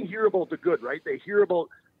 they only hear about the good, right? They hear about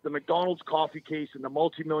the McDonald's coffee case and the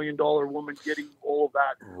multi-million-dollar woman getting all of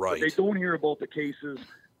that. Right. But they don't hear about the cases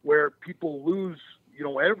where people lose –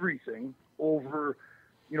 everything over,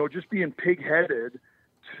 just being pig-headed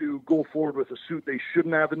to go forward with a suit they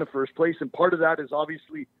shouldn't have in the first place. And part of that is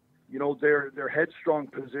obviously, their headstrong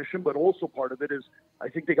position, but also part of it is I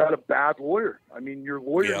think they got a bad lawyer. I mean, your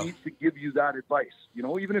lawyer needs to give you that advice,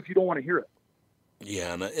 even if you don't want to hear it.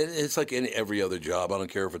 Yeah, and it's like every other job. I don't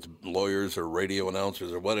care if it's lawyers or radio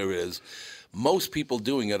announcers or whatever it is. Most people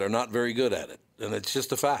doing it are not very good at it, and it's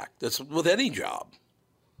just a fact. That's with any job.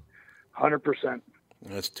 100%.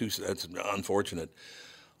 That's unfortunate.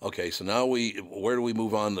 Okay, so now where do we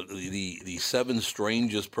move on? The 7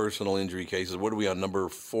 strangest personal injury cases. What are we on, number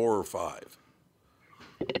 4 or 5?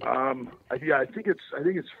 I think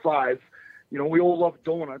it's 5. You know, we all love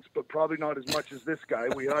donuts, but probably not as much as this guy.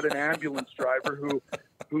 We had an ambulance driver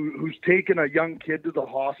who's taken a young kid to the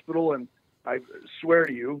hospital, and I swear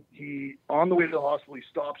to you, he on the way to the hospital, he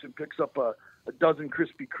stops and picks up a dozen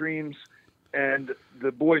Krispy Kremes, and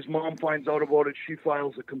the boy's mom finds out about it. She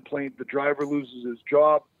files a complaint. The driver loses his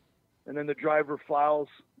job, and then the driver files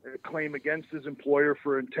a claim against his employer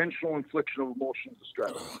for intentional infliction of emotional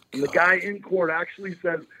distress. And the guy in court actually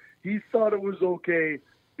says he thought it was okay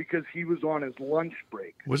because he was on his lunch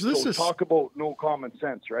break. Was this talk about no common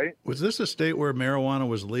sense, right? Was this a state where marijuana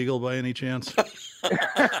was legal by any chance?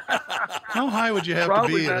 How high would you have to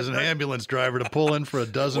be as an ambulance driver to pull in for a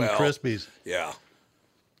dozen Krispies? Yeah.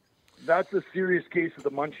 That's a serious case of the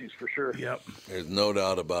munchies for sure. Yep. There's no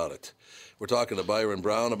doubt about it. We're talking to Byron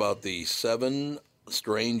Brown about the 7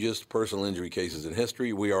 strangest personal injury cases in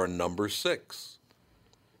history. We are number 6.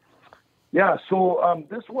 Yeah, so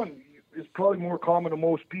this one is probably more common to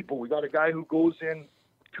most people. We got a guy who goes in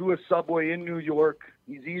to a Subway in New York.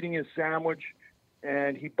 He's eating his sandwich,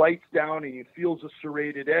 and he bites down, and he feels a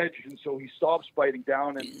serrated edge, and so he stops biting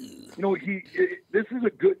down. And you know,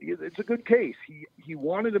 it's a good case. He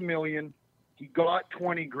wanted $1 million. He got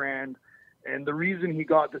 $20,000. And the reason he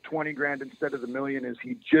got the $20,000 instead of the $1 million is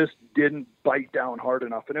he just didn't bite down hard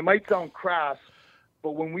enough. And it might sound crass,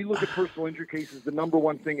 but when we look at personal injury cases, the number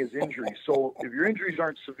one thing is injury. So if your injuries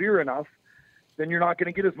aren't severe enough, then you're not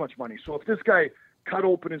going to get as much money. So if this guy cut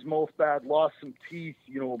open his mouth bad, lost some teeth,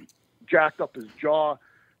 you know, jacked up his jaw,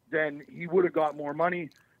 then he would have got more money.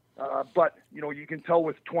 But, you know, you can tell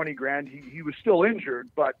with $20,000, he was still injured,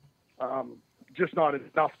 but just not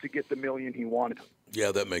enough to get the $1 million he wanted.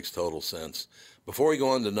 Yeah, that makes total sense. Before we go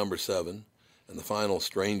on to number 7 and the final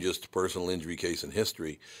strangest personal injury case in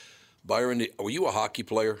history, Byron, were you a hockey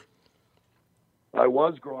player? I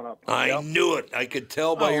was growing up. I knew it. I could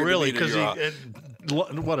tell by your really? demeanor. Because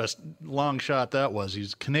what a long shot that was.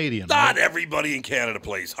 He's Canadian. Not right? Everybody in Canada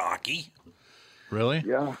plays hockey. Really?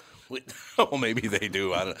 Yeah. Oh, maybe they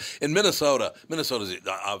do. I don't know. In Minnesota's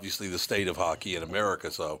obviously the state of hockey in America,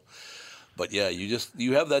 so. But yeah,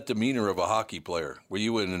 you have that demeanor of a hockey player. Were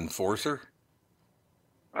you an enforcer?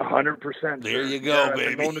 100%. There you go, yeah,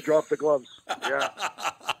 baby. I'm known to drop the gloves. Yeah.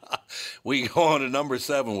 We go on to number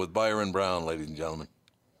 7 with Byron Brown, ladies and gentlemen.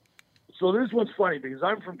 So this one's funny because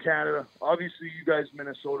I'm from Canada. Obviously, you guys,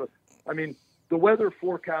 Minnesota. I mean, the weather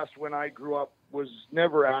forecast when I grew up was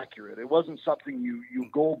never accurate. It wasn't something you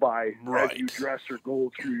go by as you dress or go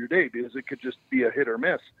through your day because it could just be a hit or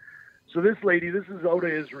miss. So this lady, this is out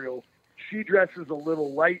of Israel. She dresses a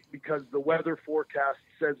little light because the weather forecast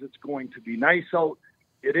says it's going to be nice out.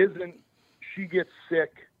 It isn't. She gets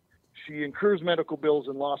sick. She incurs medical bills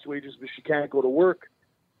and lost wages, but she can't go to work.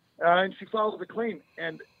 And she files a claim,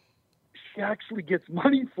 and she actually gets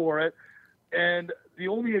money for it. And the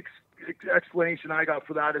only explanation I got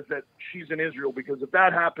for that is that she's in Israel, because if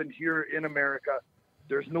that happened here in America,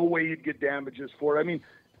 there's no way you'd get damages for it. I mean,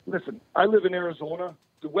 listen, I live in Arizona.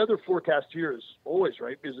 The weather forecast here is always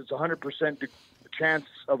right because it's 100% chance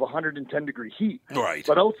of 110-degree heat. Right.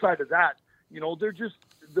 But outside of that, you know,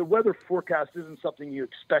 the weather forecast isn't something you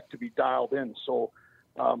expect to be dialed in. So,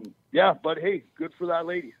 yeah, but hey, good for that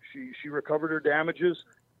lady. She recovered her damages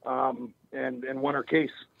and won her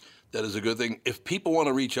case. That is a good thing. If people want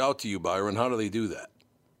to reach out to you, Byron, how do they do that?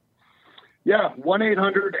 Yeah,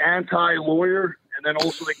 1-800-ANTI-LAWYER. And then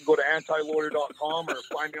also they can go to antilawyer.com or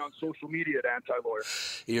find me on social media at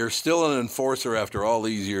antilawyer. You're still an enforcer after all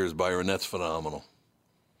these years, Byron. That's phenomenal.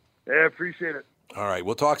 Yeah, I appreciate it. All right,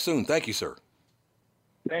 we'll talk soon. Thank you, sir.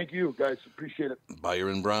 Thank you, guys. Appreciate it.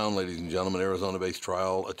 Byron Brown, ladies and gentlemen, Arizona-based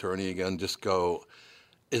trial attorney. Again, just go.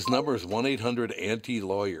 His number is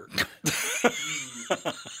 1-800-ANTI-LAWYER.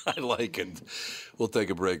 I like it. We'll take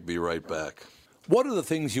a break. Be right back. What are the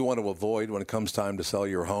things you want to avoid when it comes time to sell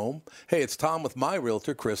your home? Hey, it's Tom with my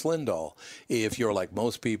realtor, Chris Lindahl. If you're like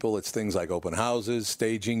most people, it's things like open houses,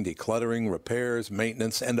 staging, decluttering, repairs,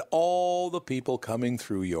 maintenance, and all the people coming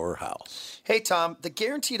through your house. Hey, Tom, the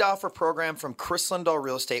Guaranteed Offer program from Chris Lindahl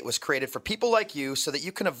Real Estate was created for people like you so that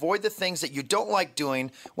you can avoid the things that you don't like doing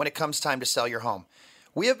when it comes time to sell your home.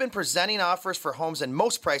 We have been presenting offers for homes in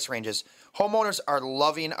most price ranges. Homeowners are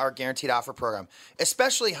loving our Guaranteed Offer program,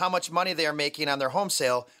 especially how much money they are making on their home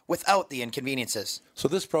sale without the inconveniences. So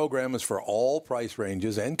this program is for all price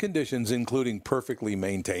ranges and conditions, including perfectly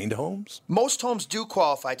maintained homes? Most homes do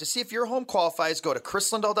qualify. To see if your home qualifies, go to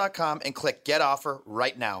chrislindahl.com and click Get Offer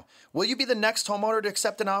right now. Will you be the next homeowner to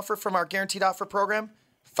accept an offer from our Guaranteed Offer program?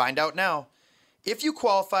 Find out now. If you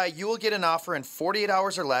qualify, you will get an offer in 48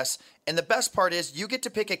 hours or less, and the best part is you get to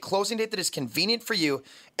pick a closing date that is convenient for you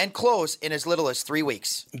and close in as little as 3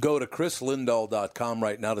 weeks. Go to chrislindahl.com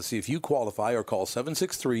right now to see if you qualify or call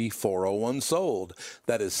 763-401-SOLD.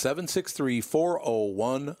 That is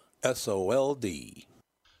 763-401-SOLD.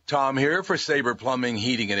 Tom here for Sabre Plumbing,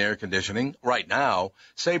 Heating, and Air Conditioning. Right now,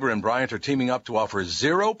 Sabre and Bryant are teaming up to offer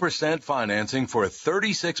 0% financing for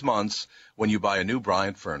 36 months when you buy a new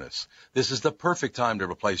Bryant furnace. This is the perfect time to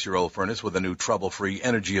replace your old furnace with a new trouble-free,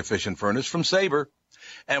 energy-efficient furnace from Sabre.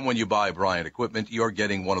 And when you buy Bryant equipment, you're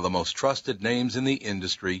getting one of the most trusted names in the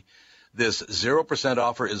industry. This 0%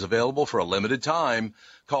 offer is available for a limited time.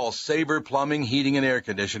 Call Sabre Plumbing, Heating, and Air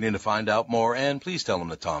Conditioning to find out more, and please tell them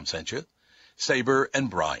that Tom sent you. Sabre and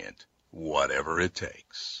Bryant, whatever it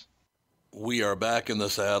takes. We are back in the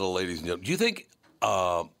saddle, ladies and gentlemen. Do you think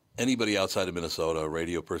anybody outside of Minnesota, a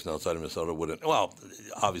radio person outside of Minnesota, would have, well,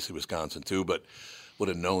 obviously Wisconsin too, but would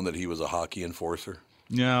have known that he was a hockey enforcer?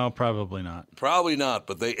 No, probably not. Probably not,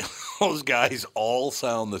 but those guys all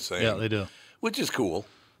sound the same. Yeah, they do. Which is cool.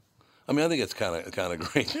 I mean, I think it's kind of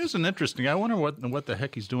great. Here's an interesting. I wonder what the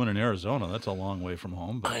heck he's doing in Arizona. That's a long way from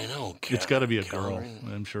home. But I know. It's got to be a girl.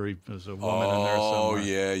 I'm sure he is a woman in there somewhere. Oh,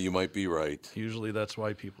 yeah, you might be right. Usually that's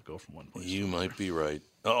why people go from one place. You might be right.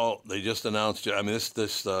 Oh, they just announced. I mean,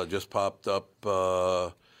 this just popped up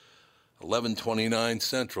 11:29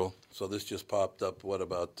 Central. So this just popped up. What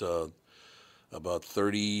about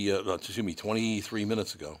 23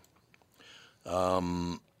 minutes ago?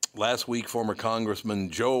 Last week, former Congressman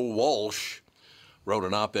Joe Walsh wrote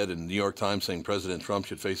an op-ed in the New York Times saying President Trump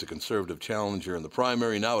should face a conservative challenger in the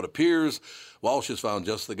primary. Now it appears Walsh has found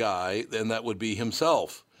just the guy, and that would be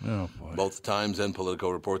himself. Oh, boy. Both the Times and Politico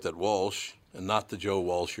report that Walsh, and not the Joe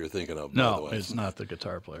Walsh you're thinking of, no, by the way. it's not the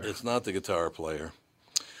guitar player. It's not the guitar player.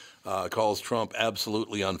 Calls Trump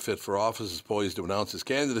absolutely unfit for office, is poised to announce his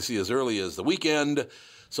candidacy as early as the weekend.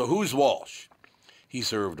 So who's Walsh? He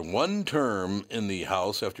served one term in the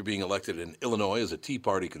House after being elected in Illinois as a Tea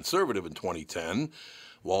Party conservative in 2010.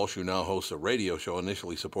 Walsh, who now hosts a radio show,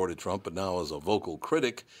 initially supported Trump, but now is a vocal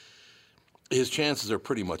critic. His chances are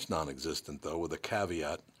pretty much non-existent, though, with a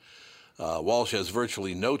caveat. Walsh has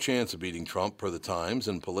virtually no chance of beating Trump, per the Times,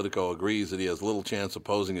 and Politico agrees that he has little chance of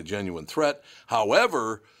posing a genuine threat.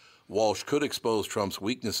 However, Walsh could expose Trump's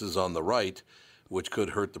weaknesses on the right, which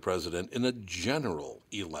could hurt the president in a general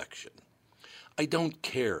election. I don't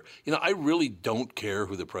care. I really don't care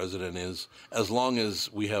who the president is, as long as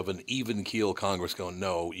we have an even keel Congress going,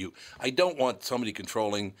 no, I don't want somebody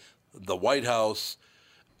controlling the White House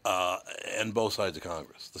and both sides of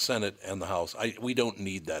Congress, the Senate and the House. We don't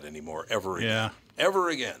need that anymore, ever again. Yeah. Ever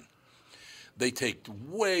again. They take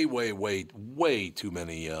way, way, way, way too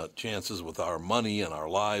many chances with our money and our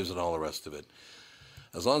lives and all the rest of it.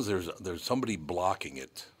 As long as there's somebody blocking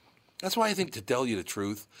it. That's why I think, to tell you the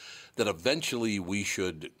truth, that eventually we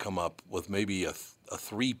should come up with maybe a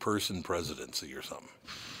three-person presidency or something.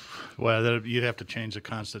 Well, you'd have to change the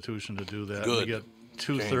Constitution to do that. Good. You get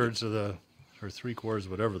 2/3 of the, or 3/4,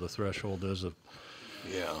 whatever the threshold is of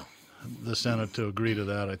the Senate to agree to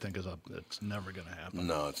that. I think it's never going to happen.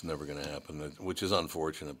 No, it's never going to happen, which is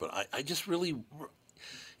unfortunate. But I just really,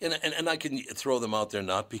 and I can throw them out there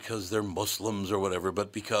not because they're Muslims or whatever,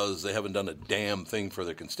 but because they haven't done a damn thing for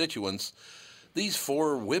their constituents. These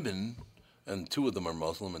 4 women, and 2 of them are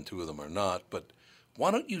Muslim and 2 of them are not, but why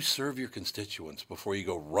don't you serve your constituents before you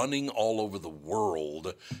go running all over the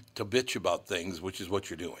world to bitch about things, which is what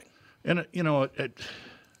you're doing? And,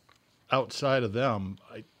 outside of them,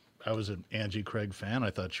 I was an Angie Craig fan.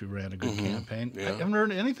 I thought she ran a good campaign. Yeah. I haven't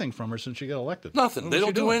heard anything from her since she got elected. Nothing. What They was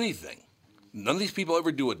don't she do doing? anything. None of these people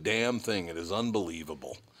ever do a damn thing. It is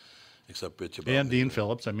unbelievable, except bitch about And it. Dean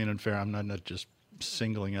Phillips. I mean, in fair, I'm not just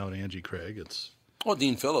singling out Angie Craig. Well,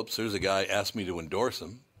 Dean Phillips, there's a guy asked me to endorse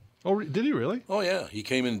him. Oh, did he really? Oh, yeah. He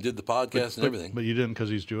came in and did the podcast and everything. But you didn't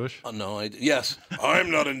because he's Jewish? No, yes.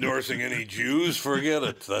 I'm not endorsing any Jews. Forget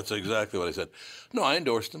it. That's exactly what I said. No, I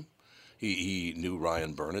endorsed him. He knew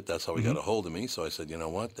Ryan Burnett. That's how he got a hold of me. So I said, you know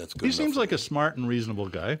what? That's good He enough seems for like me. a smart and reasonable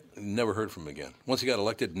guy. Never heard from him again. Once he got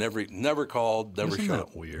elected, never called, never Isn't showed that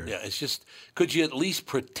up. weird? Yeah, it's just, could you at least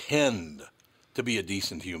pretend to be a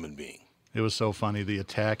decent human being? It was so funny. The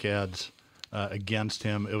attack ads against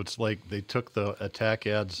him. It was like they took the attack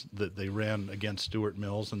ads that they ran against Stuart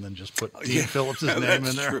Mills and then just put Dean Phillips' name in there.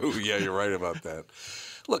 That's true. Yeah, you're right about that.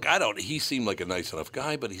 Look, he seemed like a nice enough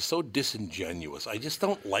guy, but he's so disingenuous. I just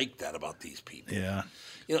don't like that about these people. Yeah.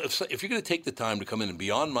 You know, if you're going to take the time to come in and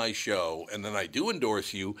be on my show, and then I do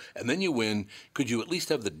endorse you, and then you win, could you at least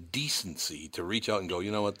have the decency to reach out and go,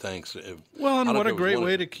 you know what, thanks. Well, and what a great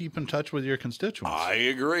way to keep in touch with your constituents. I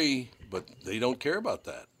agree, but they don't care about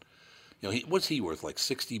that. You know, what's he worth? Like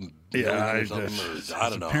 $60 million or something?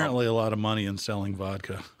 I don't know. Apparently a lot of money in selling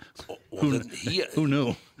vodka. Well, who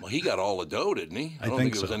knew? Well, he got all the dough, didn't he? I don't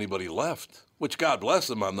think there was anybody left. Which, God bless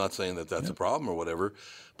him. I'm not saying that that's a problem or whatever.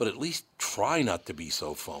 But at least try not to be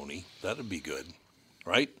so phony. That would be good.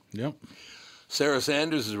 Right? Yep. Sarah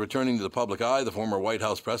Sanders is returning to the public eye. The former White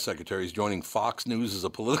House press secretary is joining Fox News as a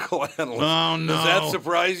political analyst. Oh, no. Does that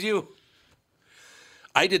surprise you?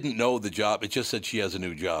 I didn't know the job. It just said she has a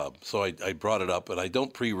new job. So I brought it up, and I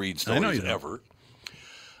don't pre-read stories ever.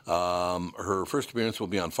 Her first appearance will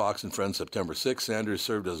be on Fox and Friends September 6th. Sanders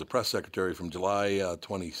served as a press secretary from July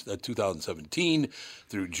 2017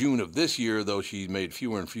 through June of this year, though she made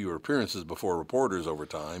fewer and fewer appearances before reporters over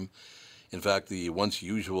time. In fact, the once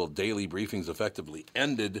usual daily briefings effectively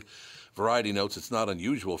ended. Variety notes it's not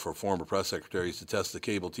unusual for former press secretaries to test the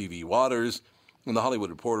cable TV waters, and the Hollywood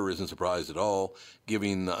Reporter isn't surprised at all,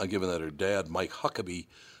 given that her dad, Mike Huckabee,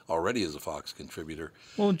 already is a Fox contributor.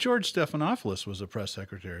 Well, George Stephanopoulos was a press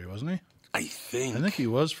secretary, wasn't he? I think he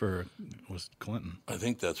was Clinton. I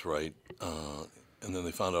think that's right. And then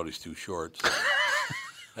they found out he's too short. So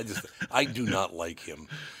I do not like him.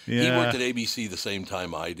 Yeah. He worked at ABC the same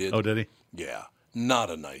time I did. Oh, did he? Yeah. Not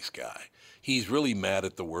a nice guy. He's really mad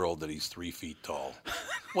at the world that he's 3 feet tall.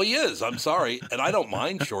 Well, he is. I'm sorry. And I don't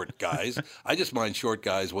mind short guys. I just mind short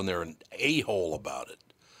guys when they're an a-hole about it.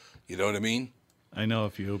 You know what I mean? I know a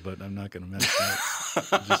few, but I'm not going to mention it.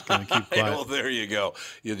 I'm just going to keep quiet. Well, there you go.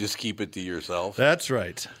 You'll just keep it to yourself. That's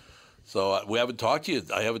right. So we haven't talked to you.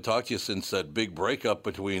 I haven't talked to you since that big breakup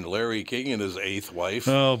between Larry King and his 8th wife.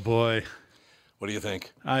 Oh, boy. What do you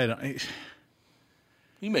think?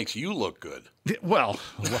 He makes you look good. Well,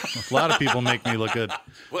 a lot of people make me look good.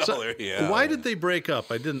 Well, yeah. Why did they break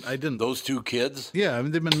up? I didn't. Those two kids? Yeah, I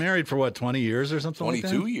mean, they've been married for, 20 years or something like that?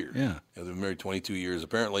 22 years. Yeah. They've been married 22 years.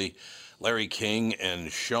 Apparently, Larry King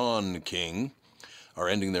and Sean King are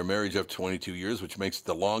ending their marriage after 22 years, which makes it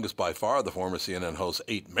the longest by far of the former CNN host's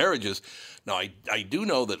 8 marriages. Now, I do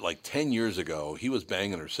know that like 10 years ago, he was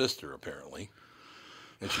banging her sister, apparently,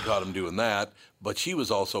 and she caught him doing that. But she was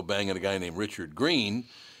also banging a guy named Richard Green,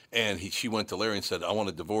 and she went to Larry and said, I want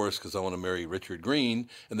a divorce because I want to marry Richard Green.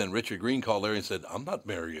 And then Richard Green called Larry and said, I'm not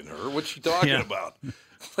marrying her. What's she talking about?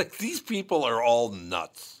 Like, these people are all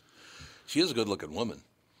nuts. She is a good-looking woman.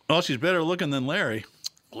 Well, she's better looking than Larry.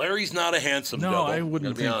 Larry's not a handsome devil. I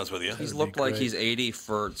wouldn't be honest with you. He's looked like he's 80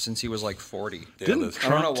 since he was like 40. Yeah, Didn't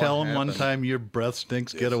Trump tell him one time, your breath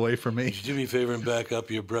stinks, get away from me? Would you do me a favor and back up?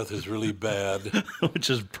 Your breath is really bad. Which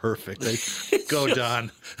is perfect. Go, Don.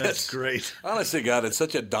 That's great. Honest to God, it's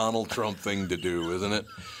such a Donald Trump thing to do, isn't it?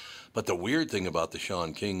 But the weird thing about the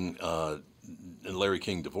Sean King and Larry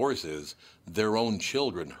King divorce is their own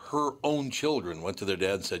children, her own children, went to their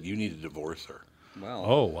dad and said, you need to divorce her. Wow.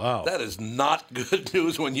 Oh, wow. That is not good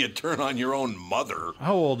news when you turn on your own mother.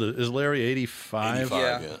 How old is Larry? 85?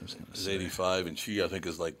 85, yeah. He's 85, and she, I think,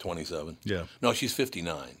 is like 27. Yeah. No, she's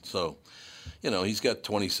 59. So, he's got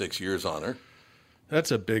 26 years on her.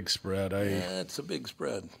 That's a big spread. Yeah, it's a big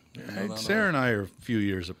spread. Sarah and I are a few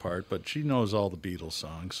years apart, but she knows all the Beatles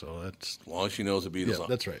songs, so that's... As long as she knows the Beatles songs.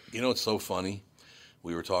 That's right. You know, it's so funny.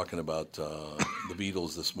 We were talking about the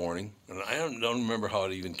Beatles this morning, and I don't remember how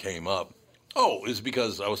it even came up. Oh, it's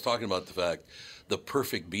because I was talking about the fact the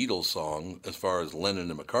perfect Beatles song, as far as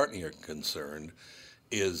Lennon and McCartney are concerned,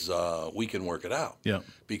 is We Can Work It Out. Yeah.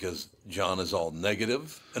 Because John is all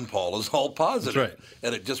negative and Paul is all positive. That's right.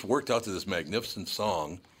 And it just worked out to this magnificent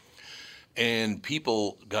song. And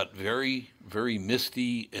people got very, very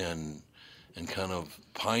misty and kind of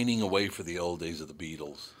pining away for the old days of the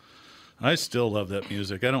Beatles. I still love that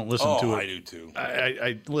music. I don't listen to it. I do too.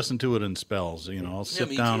 I listen to it in spells. I'll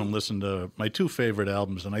sit down and listen to my 2 favorite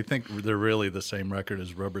albums, and I think they're really the same record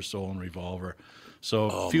as Rubber Soul and Revolver. So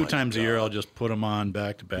a few times a year, I'll just put them on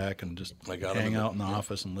back to back and just hang out in the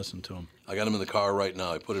office and listen to them. I got them in the car right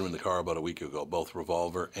now. I put them in the car about a week ago, both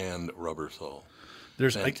Revolver and Rubber Soul.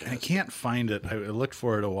 I can't find it. I looked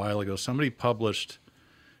for it a while ago. Somebody published,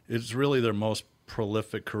 it's really their most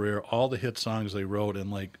prolific career, all the hit songs they wrote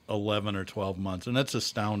in like 11 or 12 months, and that's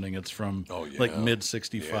astounding. It's from like mid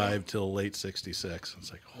 65 till late 66.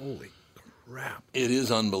 It's like, holy crap. It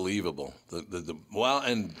is unbelievable.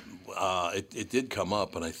 And it did come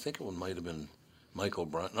up, and I think it might have been Michael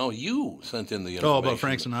Brown. No, you sent in the Oh, information. about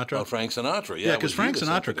Frank Sinatra? About Frank Sinatra, Yeah, it because was Frank you that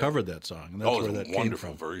sent Sinatra it in. covered that song. And that's where It's that a wonderful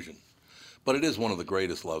came from. version. But it is one of the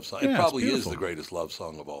greatest love songs. Yeah, It it's probably is beautiful. the greatest love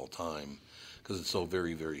song of all time because it's so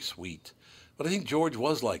very, very sweet. But I think George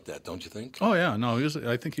was like that, don't you think? Oh, yeah. No,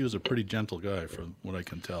 I think he was a pretty gentle guy from what I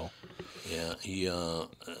can tell. Yeah,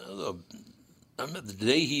 the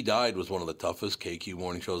day he died was one of the toughest KQ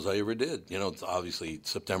morning shows I ever did. You know, it's obviously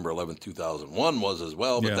September 11th, 2001 was as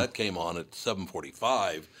well, but Yeah. that came on at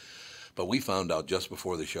 7:45. But we found out just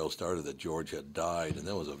before the show started that George had died, and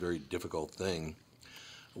that was a very difficult thing,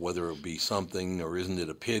 whether it be something or isn't it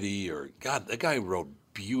a pity or, God, that guy wrote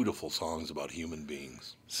beautiful songs about human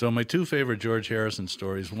beings. So my two favorite George Harrison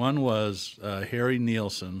stories. One was Harry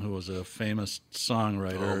Nilsson, who was a famous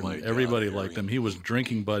songwriter. Oh, my and God, everybody Harry. liked him. He was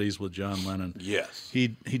drinking buddies with John Lennon. Yes. He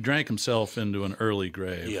drank himself into an early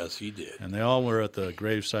grave. Yes, he did. And they all were at the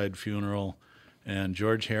graveside funeral, and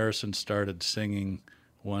George Harrison started singing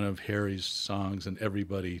one of Harry's songs, and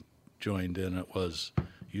everybody joined in. It was,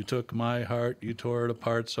 "You took my heart, you tore it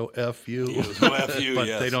apart, so F you." So F you, But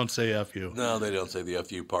yes. they don't say F you. No, they don't say the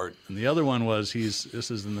FU part. And the other one was this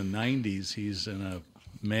is in the 90s. He's in a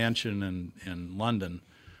mansion in London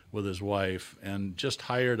with his wife and just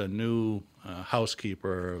hired a new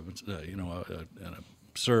housekeeper, and a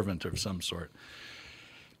servant of some sort.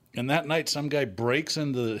 And that night, some guy breaks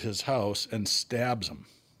into his house and stabs him.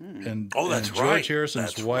 And, Oh, that's and George right.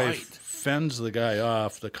 Harrison's That's wife right. fends the guy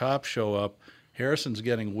off. The cops show up. Harrison's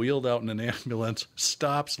getting wheeled out in an ambulance,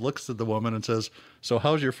 stops, looks at the woman, and says, "So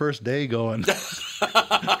how's your first day going?"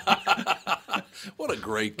 What a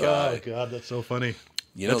great guy. Oh, God, that's so funny.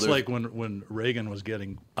 You know, It's there's- like when Reagan was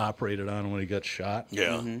getting operated on when he got shot.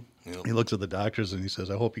 Yeah. He looks at the doctors and he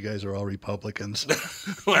says, "I hope you guys are all Republicans."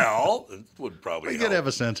 Well, it would probably You got to help. have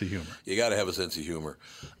a sense of humor. You got to have a sense of humor.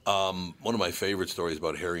 One of my favorite stories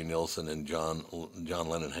about Harry Nilsson and John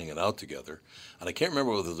Lennon hanging out together, and I can't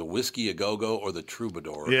remember whether it was the Whiskey A Go-Go or the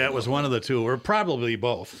Troubadour. Yeah, it was one of the two, or probably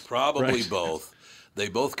both. Probably Right. both. They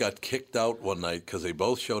both got kicked out one night because they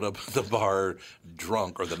both showed up at the bar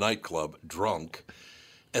drunk, or the nightclub drunk,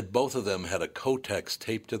 and both of them had a Kotex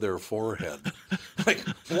taped to their forehead. Like,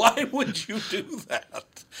 why would you do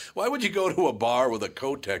that? Why would you go to a bar with a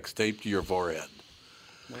Kotex taped to your forehead?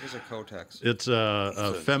 What is a Kotex? It's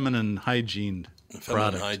a feminine hygiene Feminine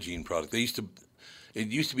product. hygiene product. It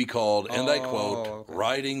used to be called, and I quote, okay.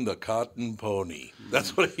 riding the cotton pony.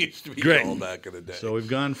 That's what it used to be Great. called back in the day. So we've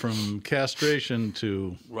gone from castration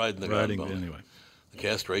to Riding the cotton pony. anyway. The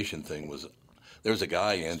castration thing was, there was a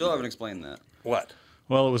guy, Andy. Still haven't explained that. What?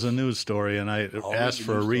 Well, it was a news story, and I I'll asked read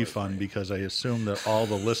the for a news story refund for you. because I assumed that all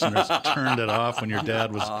the listeners turned it off when your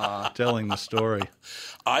dad was telling the story.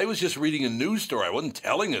 I was just reading a news story. I wasn't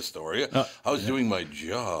telling a story. I was doing my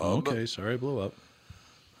job. Okay, sorry I blew up.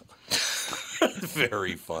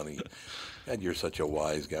 Very funny. God, you're such a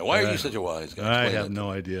wise guy. Why are you such a wise guy? I Explain have it.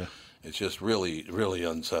 no idea. It's just really, really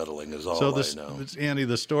unsettling is all So I know. Andy,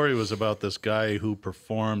 the story was about this guy who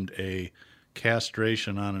performed a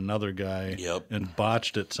castration on another guy Yep. and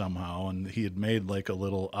botched it somehow, and he had made like a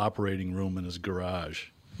little operating room in his garage.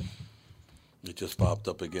 It just popped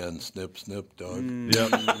up again. Snip, snip, dog.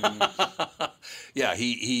 Yep. Yeah,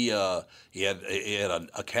 he had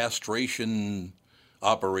a castration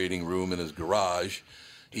operating room in his garage.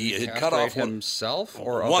 He had cut off one, himself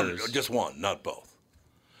or one, others? just one, not both.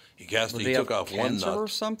 He Did he they took have off one cancer or nut.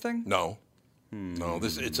 something? No, no.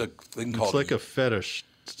 It's a thing It's called. like a fetish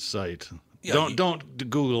site. Yeah, Don't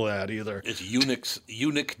Google that either. It's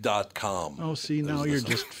eunuch.com. Oh, see, now you're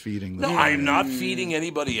just feeding No, them. I'm not feeding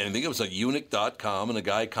anybody anything. It was like eunuch.com, and a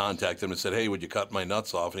guy contacted him and said, "Hey, would you cut my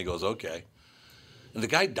nuts off?" And he goes, "Okay." And the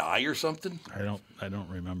guy die or something? I don't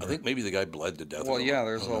remember. I think maybe the guy bled to death. Well, I don't- yeah, I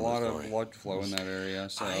there's don't a remember lot the of story. blood flow in that area.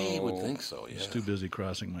 So I would think so. Yeah. I was too busy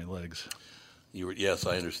crossing my legs. Yes,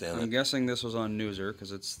 I understand I'm that. guessing this was on Newser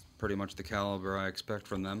because it's pretty much the caliber I expect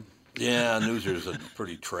from them. Yeah, Newser's a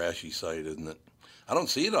pretty trashy site, isn't it? I don't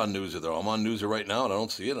see it on Newser though. I'm on Newser right now, and I don't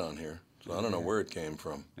see it on here. So I don't know where it came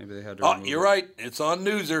from. Maybe they had to. Oh, remove you're it. right. It's on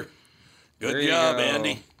Newser. Good There you job, go.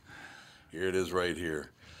 Andy. Here it is right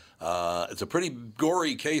here. It's a pretty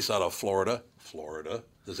gory case out of Florida. Florida.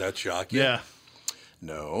 Does that shock you? Yeah.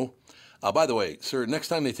 No. By the way, sir, next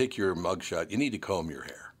time they take your mugshot, you need to comb your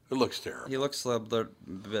hair. It looks terrible. He looks a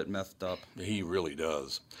bit methed up. He really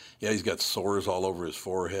does. Yeah, he's got sores all over his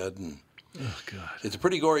forehead. And Oh, God. it's a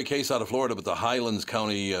pretty gory case out of Florida, but the Highlands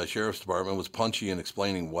County Sheriff's Department was punchy in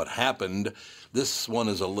explaining what happened. This one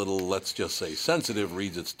is a little, let's just say, sensitive,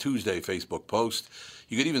 reads its Tuesday Facebook post.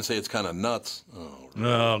 You could even say it's kind of nuts. Oh,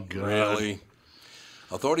 Oh, God. really?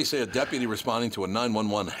 Authorities say a deputy responding to a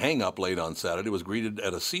 911 hang-up late on Saturday was greeted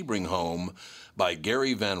at a Sebring home by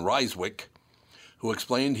Gary Van Ryswick, who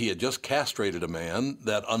explained he had just castrated a man.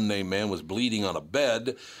 That unnamed man was bleeding on a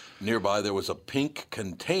bed. Nearby, there was a pink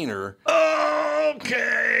container.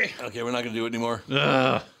 Okay, we're not going to do it anymore.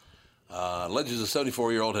 Alleges a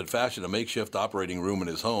 74-year-old had fashioned a makeshift operating room in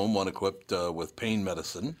his home, one equipped with pain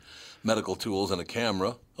medicine, medical tools, and a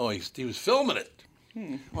camera. Oh, he was filming it.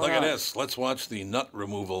 Look at this. Let's watch the nut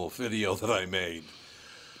removal video that I made.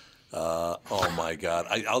 Oh, my God.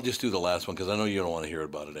 I'll just do the last one because I know you don't want to hear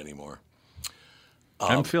about it anymore.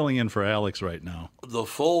 I'm filling in for Alex right now. The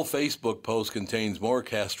full Facebook post contains more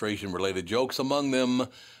castration-related jokes. Among them,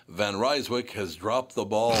 Van Ryswick has dropped the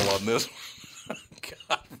ball on this.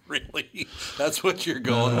 God, really? That's what you're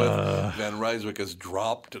going with? Van Ryswick has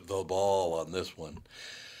dropped the ball on this one.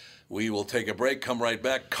 We will take a break, come right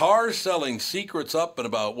back. Car selling secrets up in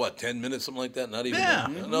about, 10 minutes, something like that? Not even. Yeah.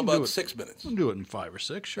 No, about 6 minutes. We'll do it in 5 or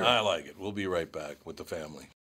 6, sure. I like it. We'll be right back with the family.